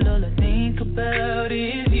 uncontrollable. All I think about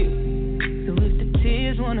is you. So if the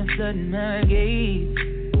flooding my gaze.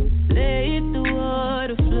 Let the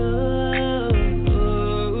water flow.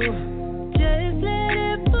 Just let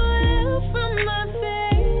it pour out from my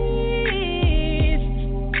face.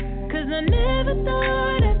 'Cause I never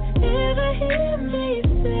thought I'd ever hear me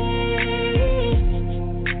say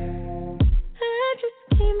I just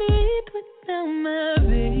can't breathe without my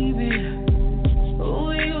baby.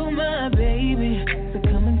 Oh, you my baby. So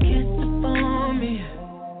come and kiss upon me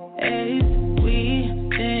as we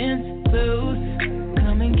dance close.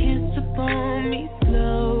 Come and kiss upon me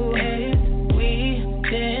slow as we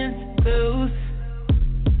dance close.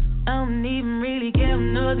 I don't even really care for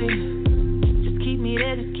nothing. Just keep me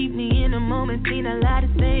there, just keep me in the moment. Seen a lot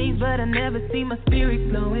of things, but I never see my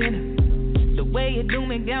spirit glowing. The way you do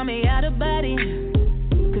me got me out of body.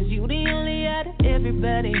 'Cause you the only out of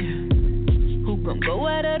everybody who gon' go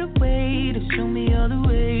out of the way to show me all the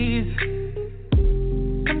ways.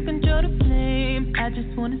 Come control the flame, I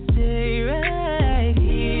just wanna stay right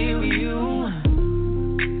here with you.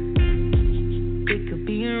 It could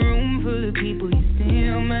be a room full of people, you stay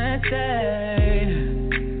on my side.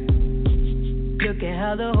 Look at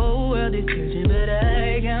how the whole world is searching, but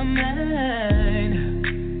I got mine.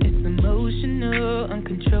 It's emotional,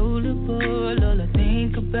 uncontrollable, all I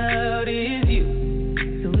think about is you.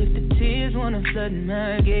 So if the tears wanna flood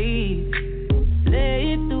my gaze,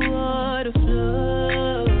 let the water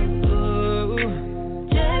flow.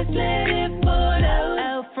 Just let it pour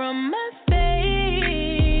out from my face.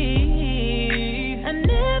 I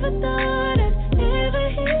never thought I'd ever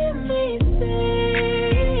hear me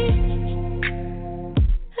say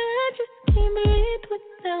I just can't breathe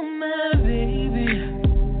without my baby.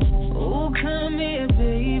 Oh, come here,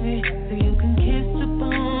 baby, so you can kiss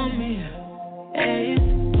upon me as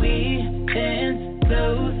we dance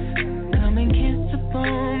close. Come and kiss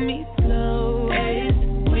upon me slow as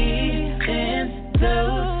we dance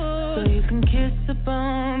close. So you can kiss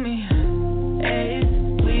upon me as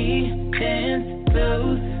we dance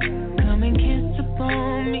close. Come and kiss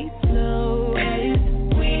upon me slow as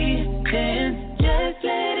we dance. Just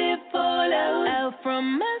let it fall out from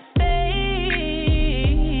my face.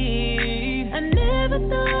 I never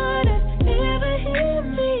thought I'd ever hear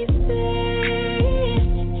me say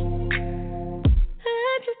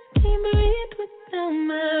I just can't breathe without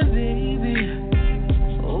my baby.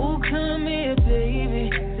 Oh, come here, baby,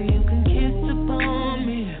 so you can kiss upon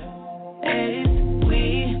me as we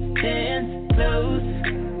dance close.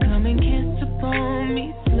 Come and kiss upon me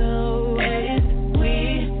slow as we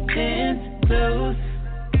dance close.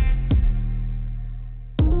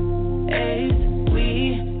 As we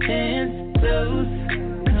dance close.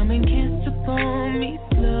 Come and kiss upon me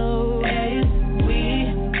slow as we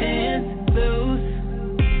dance close.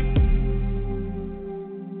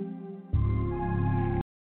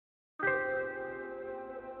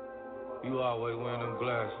 You always wearing them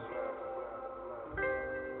glasses.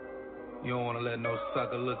 You don't wanna let no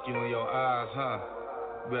sucker look you in your eyes, huh?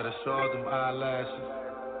 Better show off them eyelashes.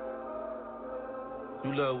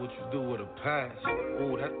 You love what you do with a passion.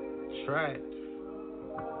 Ooh, that trash.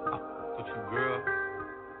 With you, girl.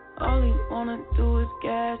 All he wanna do is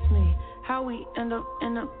gas me. How we end up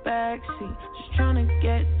in the backseat, just tryna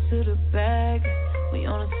get to the bag. We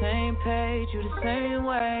on the same page, you the same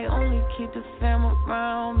way. Only keep the fam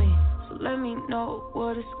around me, so let me know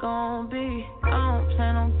what it's gon' be. I don't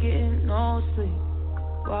plan on getting no sleep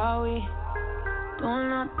while we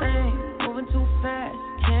doing our thing, moving too fast.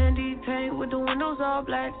 Candy paint with the windows all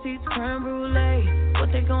black, seats creme brulee.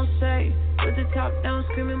 What they gon' say? With the top down,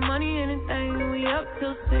 screaming money, anything. We up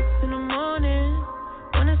till 6 in the morning.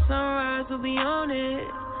 When the sunrise, we'll be on it.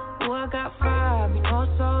 Oh, I got 5, you know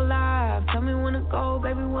it's so live. Tell me when to go,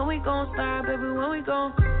 baby, when we gon' slide, baby, when we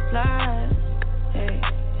gon' slide. Hey,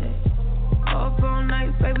 hey. Up all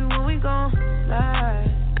night, baby, when we gon'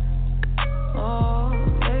 slide. Oh,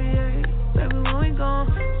 yeah, yeah, baby, when we gon'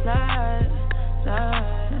 slide,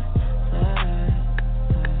 slide, slide,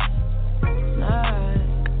 slide.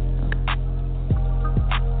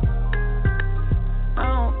 I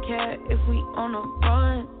don't care if we on a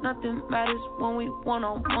run, nothing matters when we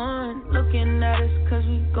one-on-one. Looking at us cause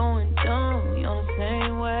we going dumb. We on the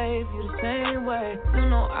same wave, you the same way. You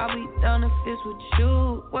know I'll be down if it's with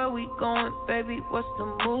you. Where we going, baby, what's the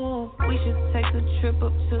move? We should take a trip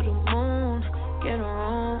up to the moon. Get a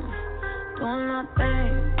room, doing our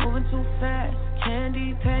thing, moving too fast.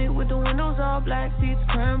 Candy paint with the windows all black, seats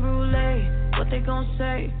creme brulee. What they gon'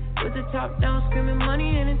 say? With the top down, screaming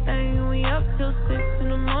money, anything. We up till 6 in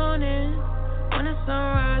the morning. When the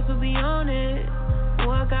sunrise, we'll be on it. Oh,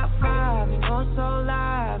 I got 5, you know it's so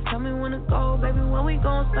live. Tell me when to go, baby, when we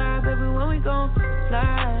gon' slide, baby, when we gon'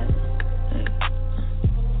 slide. Hey.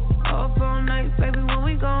 all night, baby, when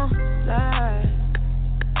we gon' slide.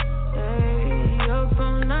 Hey, up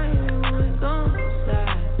all night, baby, when we gon'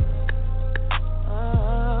 slide.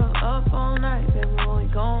 Up all night, baby, when we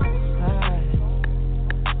gon' slide.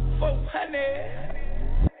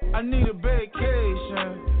 400. I need a vacation.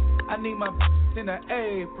 I need my in an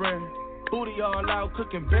apron. Booty all out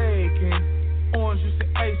cooking bacon. Orange juice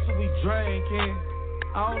and ace, so we drinking.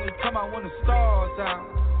 I only come out when the stars out.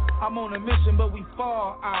 I'm on a mission, but we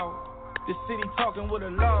fall out. The city talking with a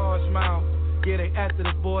large mouth. Yeah, they after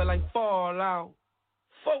the boy like Fallout.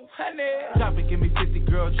 400. Drop it, give me 50,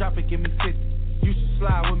 girl. Drop it, give me 50. You should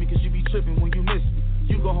slide with me, cause you be tripping when you miss me.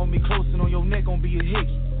 You gon' hold me close and on your neck gon' be a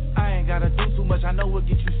hickey. I ain't gotta do too much, I know what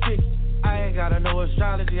get you sick. I ain't gotta know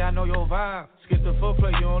astrology, I know your vibe. Skip the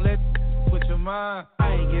foreplay, you don't let with your mind.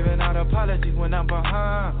 I ain't giving out apologies when I'm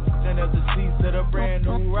behind. Send up the seats to the brand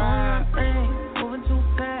new ride. Moving too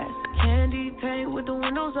fast, candy paint with the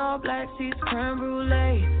windows all black, seats creme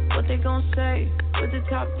brulee. What they gon' say? With the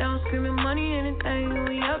top down, screaming money, anything.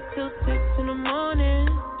 We up till 6 in the morning.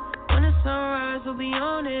 When the sunrise, we'll be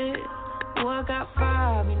on it. Oh, I got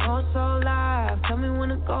 5, you know it's so live. Tell me when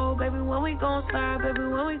to go, baby, when we gon' slide, baby,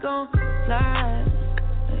 when we gon' slide.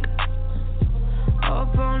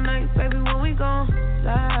 Up all night, baby, when we gon'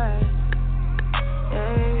 slide.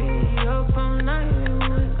 Hey, up all night, baby,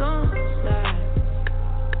 when we gon' slide.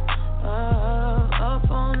 Up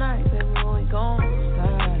all night, baby, when we gon'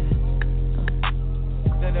 slide.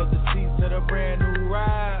 Send up the seats to the brand new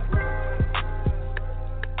ride.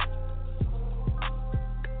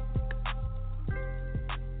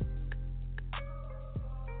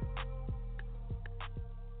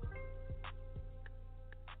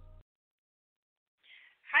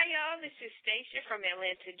 Hi, y'all. This is Stacia from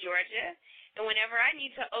Atlanta, Georgia. And whenever I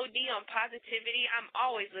need to OD on positivity, I'm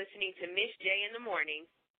always listening to Miz J in the morning.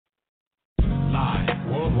 Live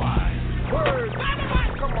worldwide. Word.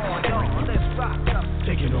 Come on, y'all. Let's rock up.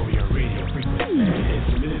 Taking over your radio frequency. It's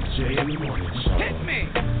Miz J in the morning show. Hit me.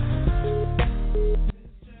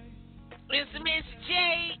 It's Miz J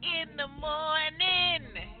in the morning.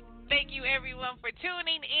 Thank you, everyone, for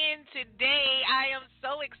tuning in today. I am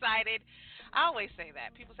so excited. I always say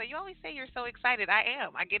that. People say, you always say you're so excited. I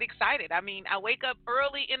am. I get excited. I mean, I wake up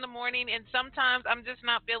early in the morning, and sometimes I'm just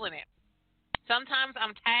not feeling it. Sometimes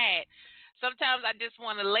I'm tired. Sometimes I just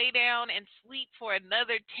want to lay down and sleep for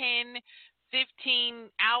another 10,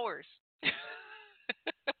 15 hours.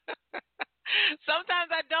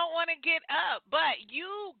 Sometimes I don't want to get up, but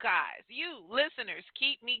you guys, you listeners,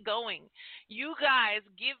 keep me going. You guys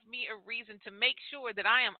give me a reason to make sure that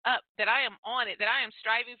I am up, that I am on it, that I am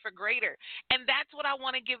striving for greater. And that's what I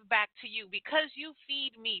want to give back to you because you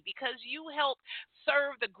feed me, because you help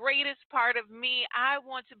serve the greatest part of me. I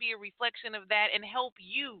want to be a reflection of that and help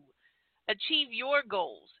you achieve your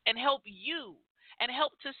goals and help you and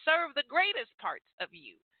help to serve the greatest parts of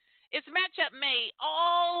you. It's Matchup May.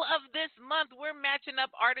 All of this month, we're matching up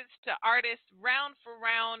artist to artist, round for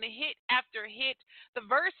round, hit after hit. The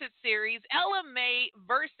Versus series, Ella Mai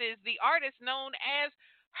versus the artist known as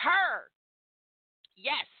H.E.R.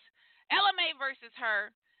 Yes, Ella Mai versus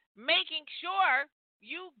H.E.R. Making sure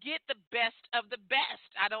you get the best of the best.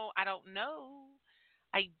 I don't know.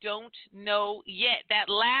 I don't know yet. That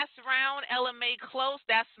last round, Ella Mai close,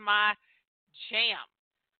 that's my jam.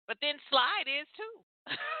 But then Slide is too.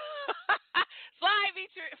 Slide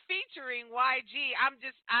featuring YG.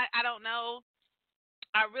 I don't know.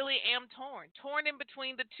 I really am torn in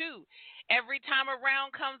between the two. Every time a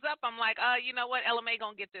round comes up, I'm like, you know what, Ella Mai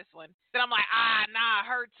gonna get this one. Then I'm like, nah,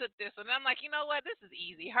 H.E.R took this one. And I'm like, you know what, this is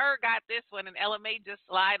easy. H.E.R got this one, and Ella Mai just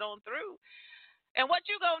slide on through. And what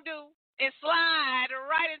you gonna do is slide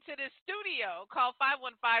right into the studio. Call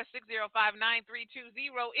 515-605-9320.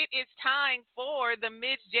 It is time for the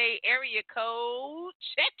Miz J area code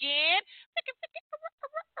check-in.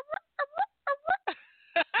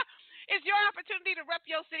 It's your opportunity to rep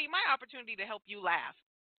your city, my opportunity to help you laugh.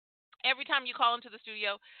 Every time you call into the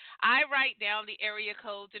studio, I write down the area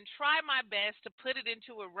codes and try my best to put it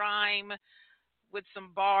into a rhyme with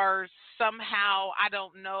some bars somehow, I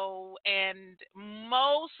don't know, and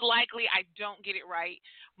most likely I don't get it right.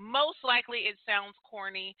 Most likely it sounds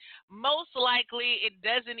corny. Most likely it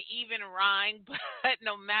doesn't even rhyme, but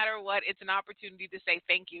no matter what, it's an opportunity to say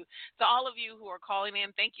thank you to all of you who are calling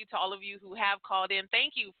in. Thank you to all of you who have called in.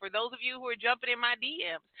 Thank you for those of you who are jumping in my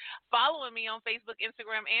DMs, following me on Facebook,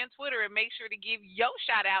 Instagram, and Twitter, and make sure to give yo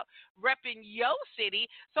shout out, repping yo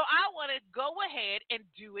city. So I want to go ahead and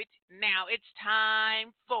do it now. It's time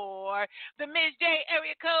for the Miz J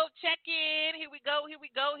area code check-in. Here we go.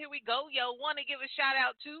 Yo, want to give a shout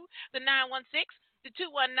out to the 916, the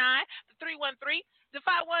 219, the 313, the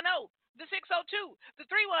 510, the 602, the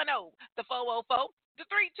 310, the 404, the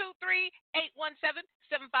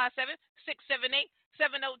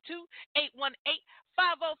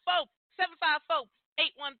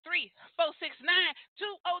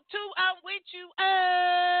 323-817-757-678-702-818-504-754-813-469-202. I'm with you.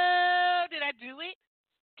 Oh, did I do it?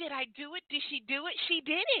 Did I do it? Did she do it? She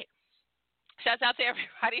did it. Shouts out to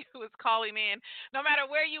everybody who is calling in. No matter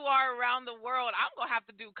where you are around the world, I'm going to have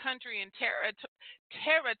to do country and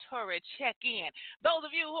territory check-in. Those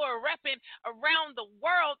of you who are repping around the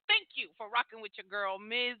world, thank you for rocking with your girl,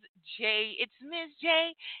 Miz J. It's Miz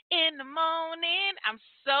J in the morning. I'm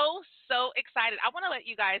so excited. I want to let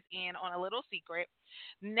you guys in on a little secret.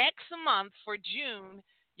 Next month for June,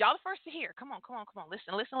 y'all the first to hear. Come on.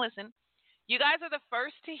 Listen. You guys are the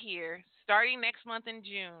first to hear, starting next month in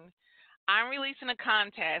June, I'm releasing a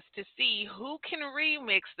contest to see who can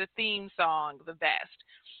remix the theme song the best.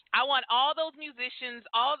 I want all those musicians,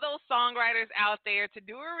 all those songwriters out there to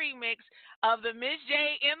do a remix of the Miz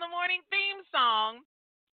J in the Morning theme song.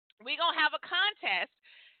 We're going to have a contest,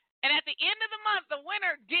 and at the end of the month, the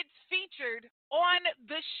winner gets featured on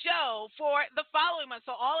the show for the following month.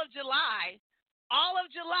 So all of July, I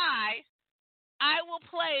will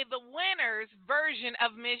play the winner's version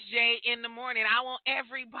of Miz J in the Morning. I want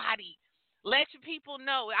everybody. Let your people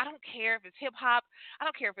know. I don't care if it's hip-hop. I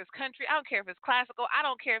don't care if it's country. I don't care if it's classical. I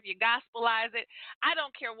don't care if you gospelize it. I don't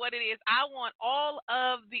care what it is. I want all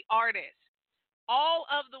of the artists, all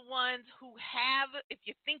of the ones who have, if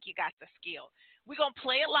you think you got the skill. We're going to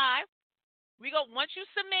play it live. Once you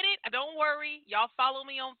submit it, don't worry. Y'all follow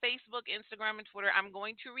me on Facebook, Instagram, and Twitter. I'm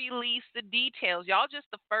going to release the details. Y'all just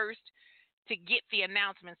the first to get the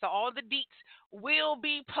announcement. So all the deets will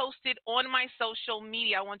be posted on my social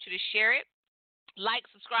media. I want you to share it, like,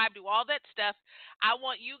 subscribe, do all that stuff. I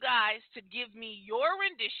want you guys to give me your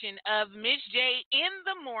rendition of Miz J in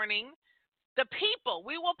the Morning. The people,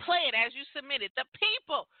 we will play it as you submit it. The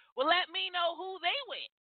people will let me know who they win.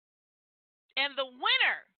 And the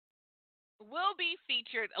winner will be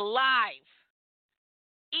featured live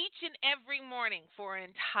each and every morning for an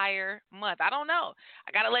entire month. I don't know.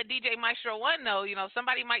 I got to let DJ Maestro 1 know,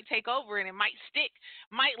 somebody might take over and it might stick,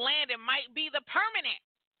 might land, and might be the permanent.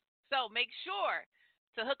 So make sure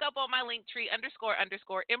to hook up on my Linktree __ Empress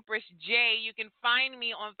J. You can find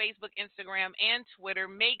me on Facebook, Instagram, and Twitter.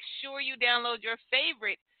 Make sure you download your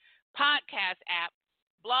favorite podcast app,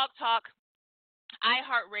 Blog Talk,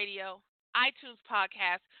 iHeartRadio, iTunes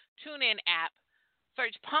Podcast, TuneIn app.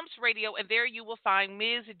 Search Pumps Radio, and there you will find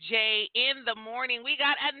Miz J in the Morning. We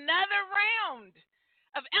got another round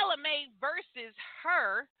of Ella Mai versus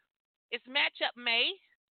H.E.R. It's Matchup May,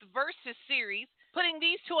 the Versus series, putting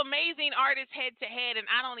these two amazing artists head to head, and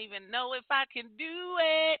I don't even know if I can do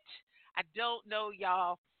it. I don't know,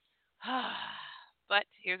 y'all. But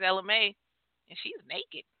here's Ella Mai, and she's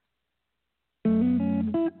naked.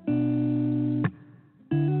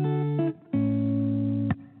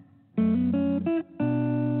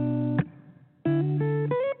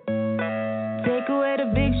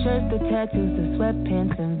 Shirts, the tattoos, the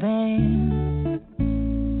sweatpants and Vans.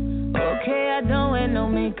 Okay, I don't wear no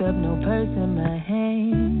makeup, no purse in my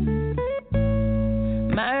hand.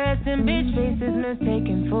 My resting bitch face is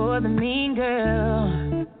mistaken for the mean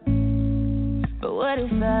girl. But what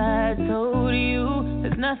if I told you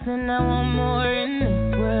there's nothing I want more in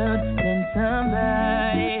this world than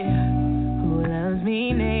somebody who loves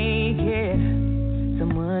me naked,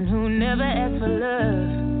 someone who never asks for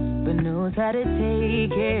love but knows how to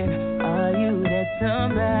take it. Are you that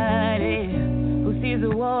somebody who sees a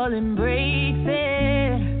wall and breaks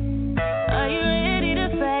it? Are you ready to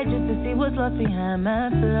fight just to see what's lost behind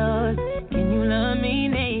my flaws? Can you love me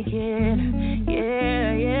naked?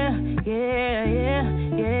 Yeah,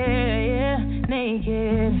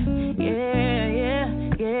 naked. Yeah,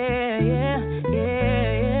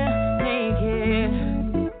 naked.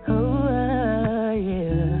 Oh,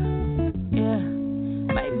 yeah.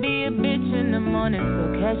 Might be a bitch in the morning,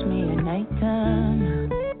 so catch me at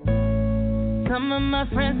nighttime. Some of my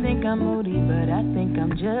friends think I'm moody, but I think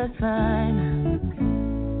I'm just fine.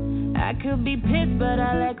 I could be pissed, but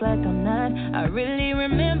I act like I'm not. I really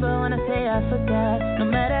remember when I say I forgot. No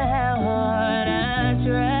matter how hard I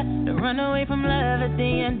try to run away from love at the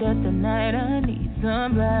end of the night, I need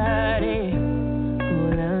somebody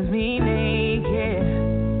who loves me naked,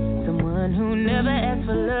 someone who never asks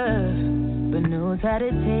for love but knows how to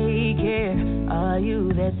take it. Are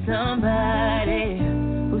you that somebody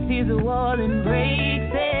who sees a wall and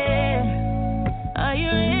breaks it? Are you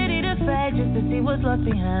ready to fight just to see what's lost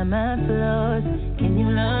behind my flaws? Can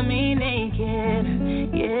you love me naked?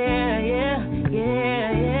 Yeah,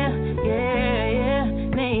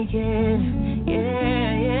 naked.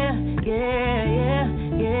 Yeah,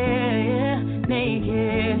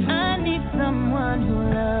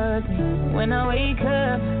 when I wake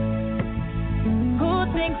up. Who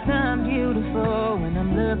thinks I'm beautiful when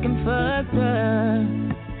I'm looking fucked up?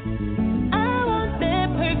 I want that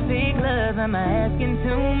perfect love, am I asking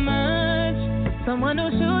too much? Someone who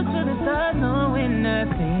shoots for the stars, knowing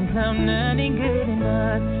nothing, I'm not good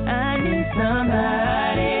enough. I need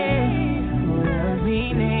somebody who loves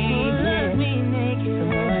me naked,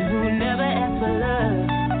 someone who never asks for love,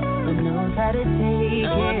 but knows how to take it.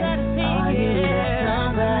 Are you that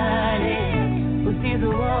somebody who sees a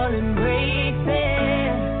wall and breaks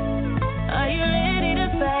it? Are you ready to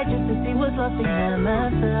fight just to see what's lost behind my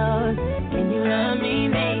flaws? Can you love me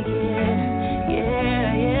naked?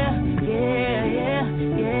 Yeah, yeah, yeah, yeah,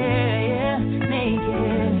 yeah, yeah,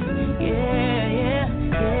 naked. Yeah, yeah,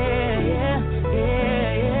 yeah, yeah, yeah,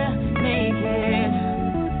 yeah, naked.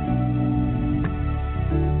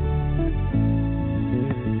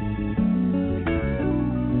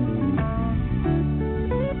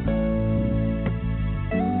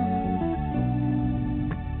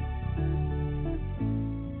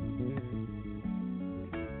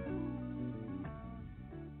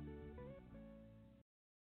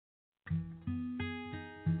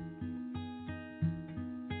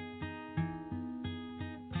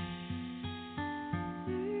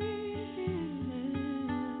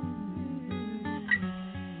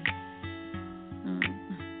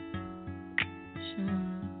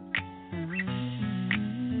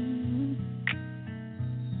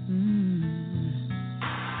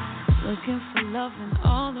 Looking for love in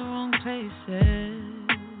all the wrong places.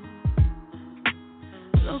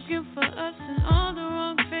 Looking for us in all the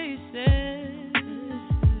wrong faces.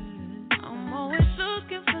 I'm always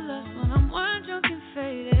looking for love when I'm wide drunk and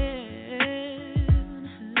faded.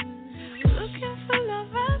 Looking for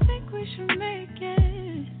love, I think we should make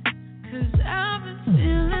it. 'Cause I've been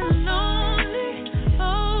feeling lonely.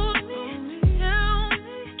 Hold me, tell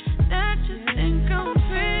me that you think I'm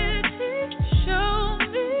pretty. Show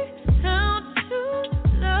me how to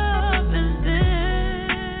love and then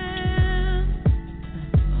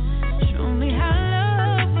show me how to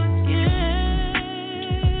love again.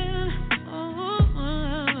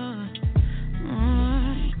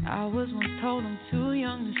 I was once told I'm too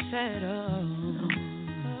young to settle,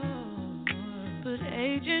 but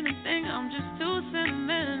age ain't a thing, I'm just too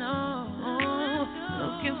sentimental.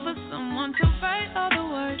 Looking for someone to write all the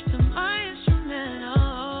words to my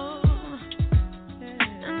instrumental.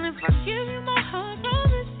 And if I give you my heart,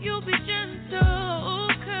 promise you'll be gentle.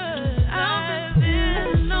 'Cause I've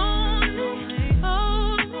been lonely.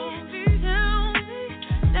 Hold me, tell me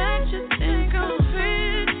that you think I'm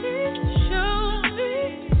pretty. Show me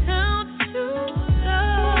how to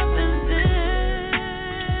love and then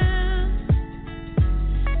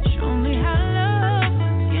show me how to love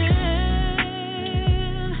again.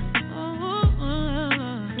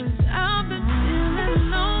 'Cause I've been feeling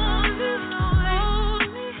lonely. Hold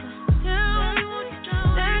me, tell me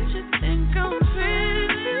that you think I'm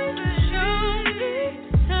pretty. Show me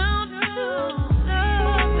how to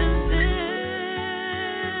love and then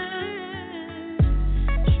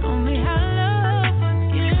show me how to love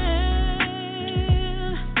again.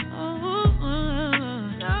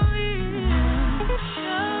 Tell me,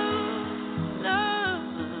 love,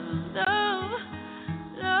 love,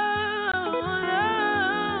 love,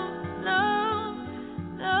 love,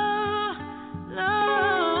 love,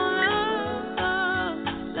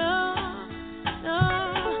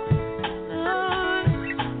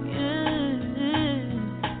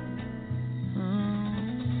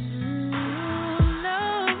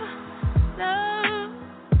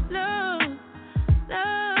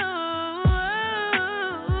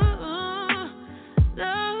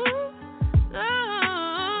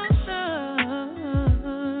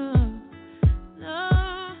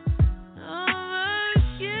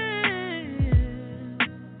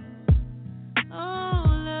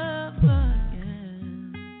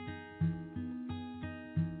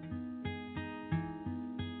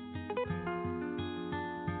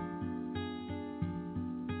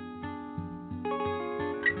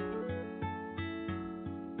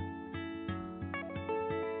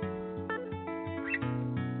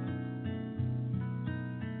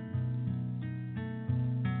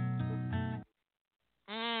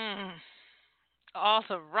 All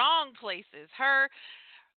the wrong places. Her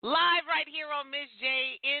live right here on Miz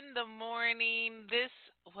J in the morning. This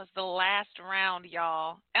was the last round,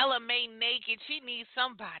 y'all. Ella Mai naked. She needs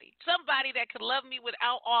somebody that could love me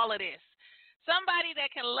without all of this. Somebody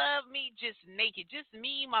that can love me just naked, just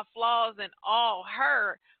me, my flaws, and all.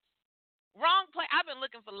 Her. Wrong place. I've been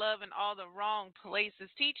looking for love in all the wrong places.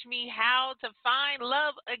 Teach me how to find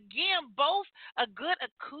love again. Both a good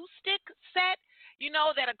acoustic set. You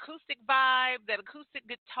know, that acoustic vibe, that acoustic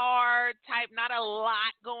guitar type, not a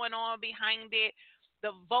lot going on behind it.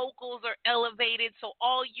 The vocals are elevated, so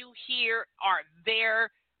all you hear are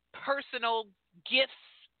their personal gifts,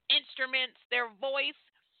 instruments, their voice.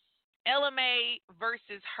 Ella Mai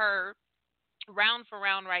versus H.E.R, round for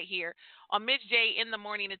round right here on Miz J in the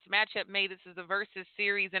morning. It's Matchup May. This is the Versus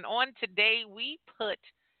series, and on today we put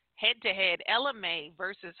head-to-head Ella Mai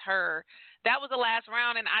versus H.E.R. That was the last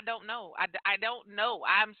round, and I don't know. I don't know.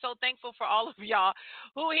 I'm so thankful for all of y'all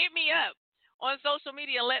who hit me up on social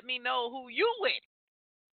media and let me know who you with.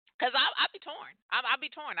 Because I'll be torn. I'll be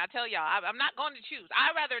torn. I tell y'all, I'm not going to choose.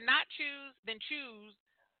 I'd rather not choose than choose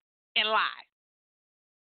and lie.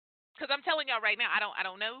 Because I'm telling y'all right now, I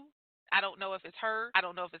don't know. I don't know if it's H.E.R. I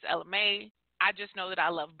don't know if it's Ella Mai. I just know that I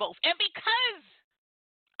love both. And because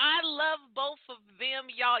I love both of them,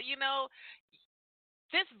 y'all, you know,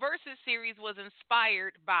 this Versus series was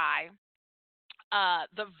inspired by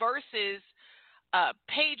the Versus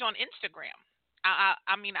page on Instagram. I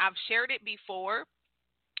mean, I've shared it before.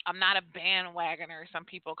 I'm not a bandwagoner. Some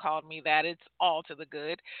people called me that. It's all to the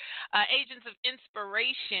good. Agents of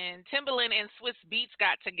Inspiration, Timbaland and Swiss Beats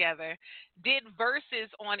got together, did Versus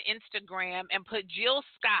on Instagram, and put Jill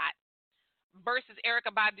Scott versus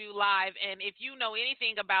Erykah Badu live. And if you know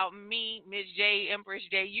anything about me, Miz J, Empress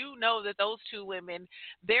J, you know that those two women,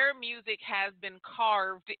 their music has been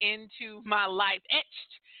carved into my life,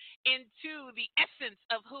 etched into the essence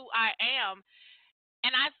of who I am.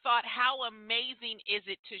 And I thought, how amazing is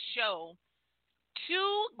it to show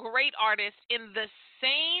two great artists in the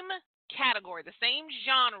same category, the same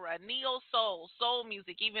genre, neo-soul, soul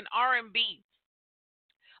music, even R&B,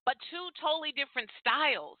 but two totally different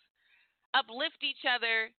styles, uplift each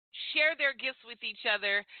other, share their gifts with each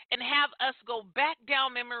other, and have us go back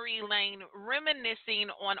down memory lane, reminiscing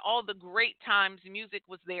on all the great times music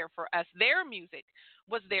was there for us. Their music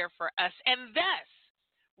was there for us. And thus,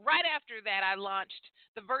 right after that, I launched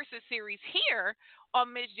the Versus series here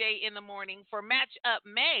on Miz J in the morning for Matchup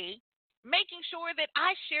May, making sure that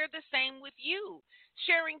I share the same with you,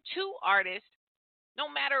 sharing two artists, no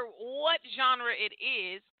matter what genre it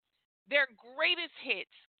is, their greatest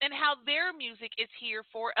hits, and how their music is here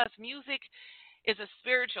for us. Music is a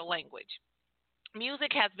spiritual language.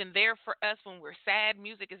 Music has been there for us when we're sad.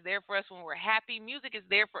 Music is there for us when we're happy. Music is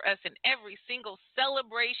there for us in every single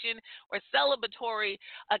celebration or celebratory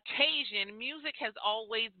occasion. Music has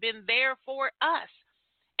always been there for us.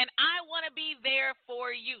 And I want to be there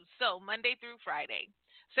for you. So Monday through Friday,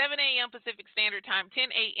 7 a.m. Pacific Standard Time,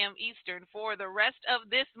 10 a.m. Eastern, for the rest of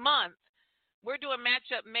this month, we're doing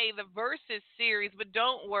Matchup May, the Versus series, but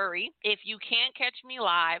don't worry. If you can't catch me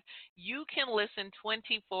live, you can listen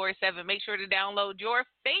 24/7. Make sure to download your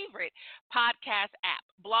favorite podcast app,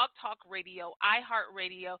 Blog Talk Radio,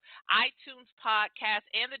 iHeartRadio, iTunes Podcast,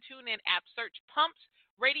 and the TuneIn app. Search Pumps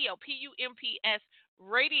Radio, Pumps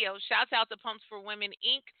Radio. Shouts out to Pumps for Women,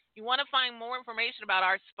 Inc. You want to find more information about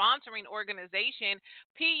our sponsoring organization,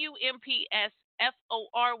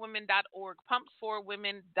 pumpsforwomen.org,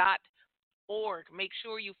 pumpsforwomen.org. Make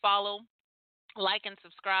sure you follow, like, and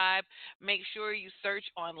subscribe. Make sure you search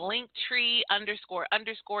on Linktree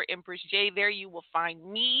 _ Empress J. There you will find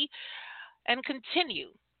me and continue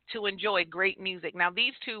to enjoy great music. Now,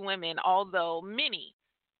 these two women, although many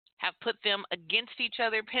have put them against each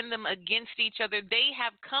other, pinned them against each other, they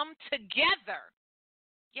have come together.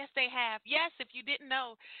 Yes, they have. Yes, if you didn't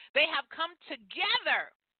know, they have come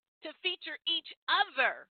together to feature each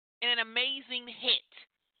other in an amazing hit.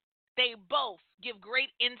 They both give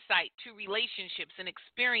great insight to relationships and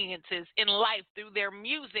experiences in life through their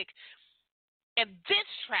music. And this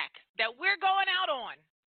track that we're going out on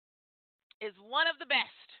is one of the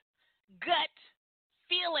best, Gut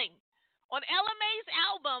Feeling, on Ella Mai's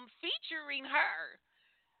album featuring H.E.R.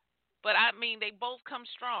 But, I mean, they both come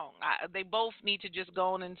strong. They both need to just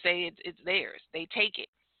go on and say it's theirs. They take it.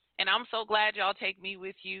 And I'm so glad y'all take me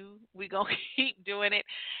with you. We're going to keep doing it.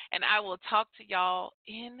 And I will talk to y'all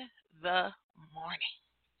in the morning.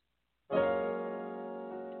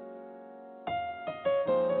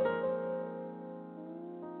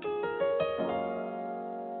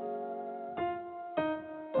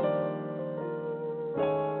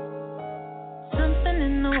 Something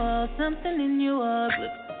in the wall, something in your walk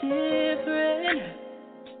looks different.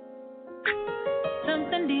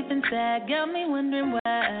 Something deep inside got me wondering why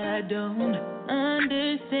I don't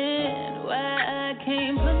understand. Why I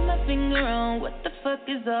can't put my finger on what the fuck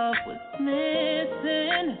is off, what's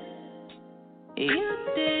missing. You're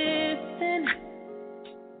distant,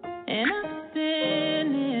 and I'm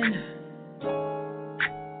sinning.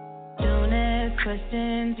 Don't ask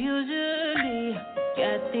questions usually.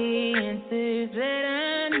 Got the answers that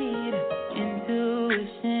I need.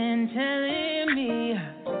 Intuition telling me,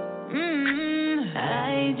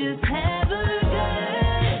 I just have a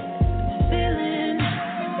gut feeling.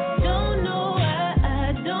 Don't know why,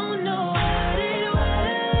 I don't know what it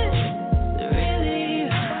was, really.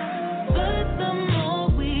 But the more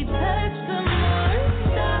we touch, the more it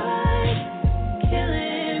starts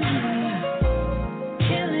killing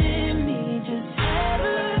me. Just have a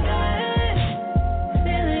gut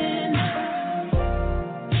feeling,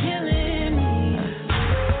 killing me.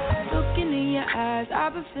 Looking in your eyes,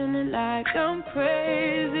 I've been feeling like I'm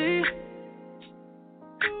crazy.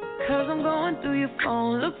 Cause I'm going through your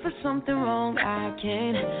phone, look for something wrong, I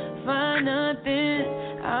can't find nothing.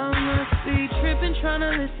 I must be tripping, trying to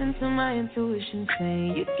listen to my intuition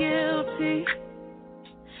saying you're guilty.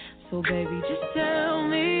 So baby, just tell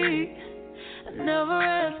me. I never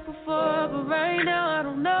asked before, but right now I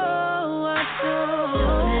don't know what to.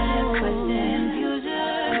 Don't have questions, usually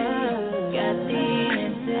got the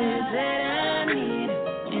answers that I need.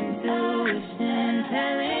 Intuition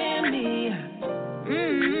telling me,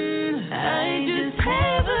 I just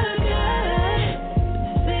have a gut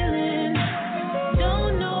feeling.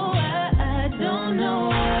 Don't know why, I don't know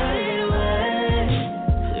what it was,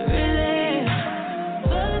 really.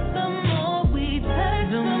 But the more we touch,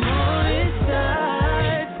 the more it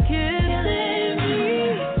starts killing me,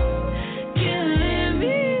 killing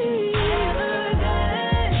me. Have a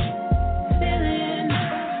gut feeling,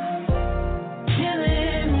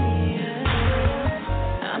 killing me.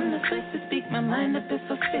 I'm the first to speak my mind up if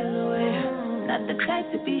I feel away. Not the type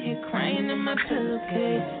to be here crying in my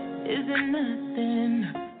pillowcase. Is it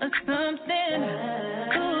nothing or something?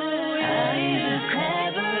 Ooh, I just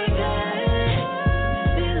have a gut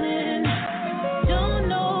feeling. Don't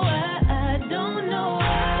know why, I don't know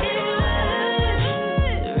what it was,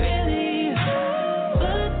 really.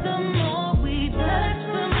 But the more we touch,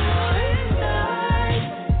 the more it starts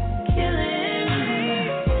killing me,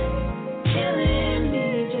 killing me.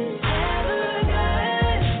 Just have a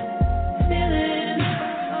gut feeling,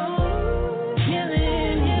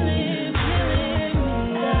 killing, killing, killing me.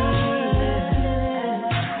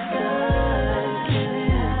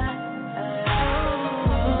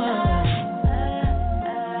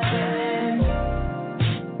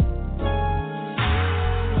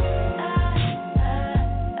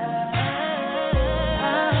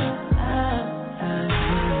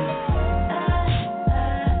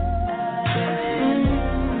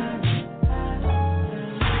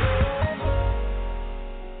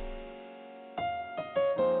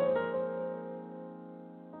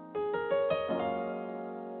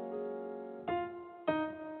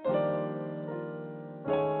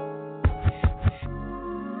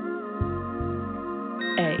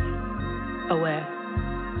 Aware.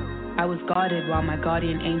 I was guarded while my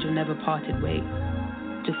guardian angel never parted ways.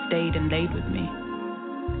 Just stayed and laid with me.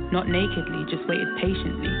 Not nakedly, just waited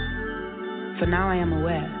patiently. For now I am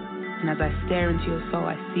aware, and as I stare into your soul,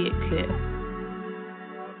 I see it clear.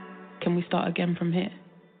 Can we start again from here?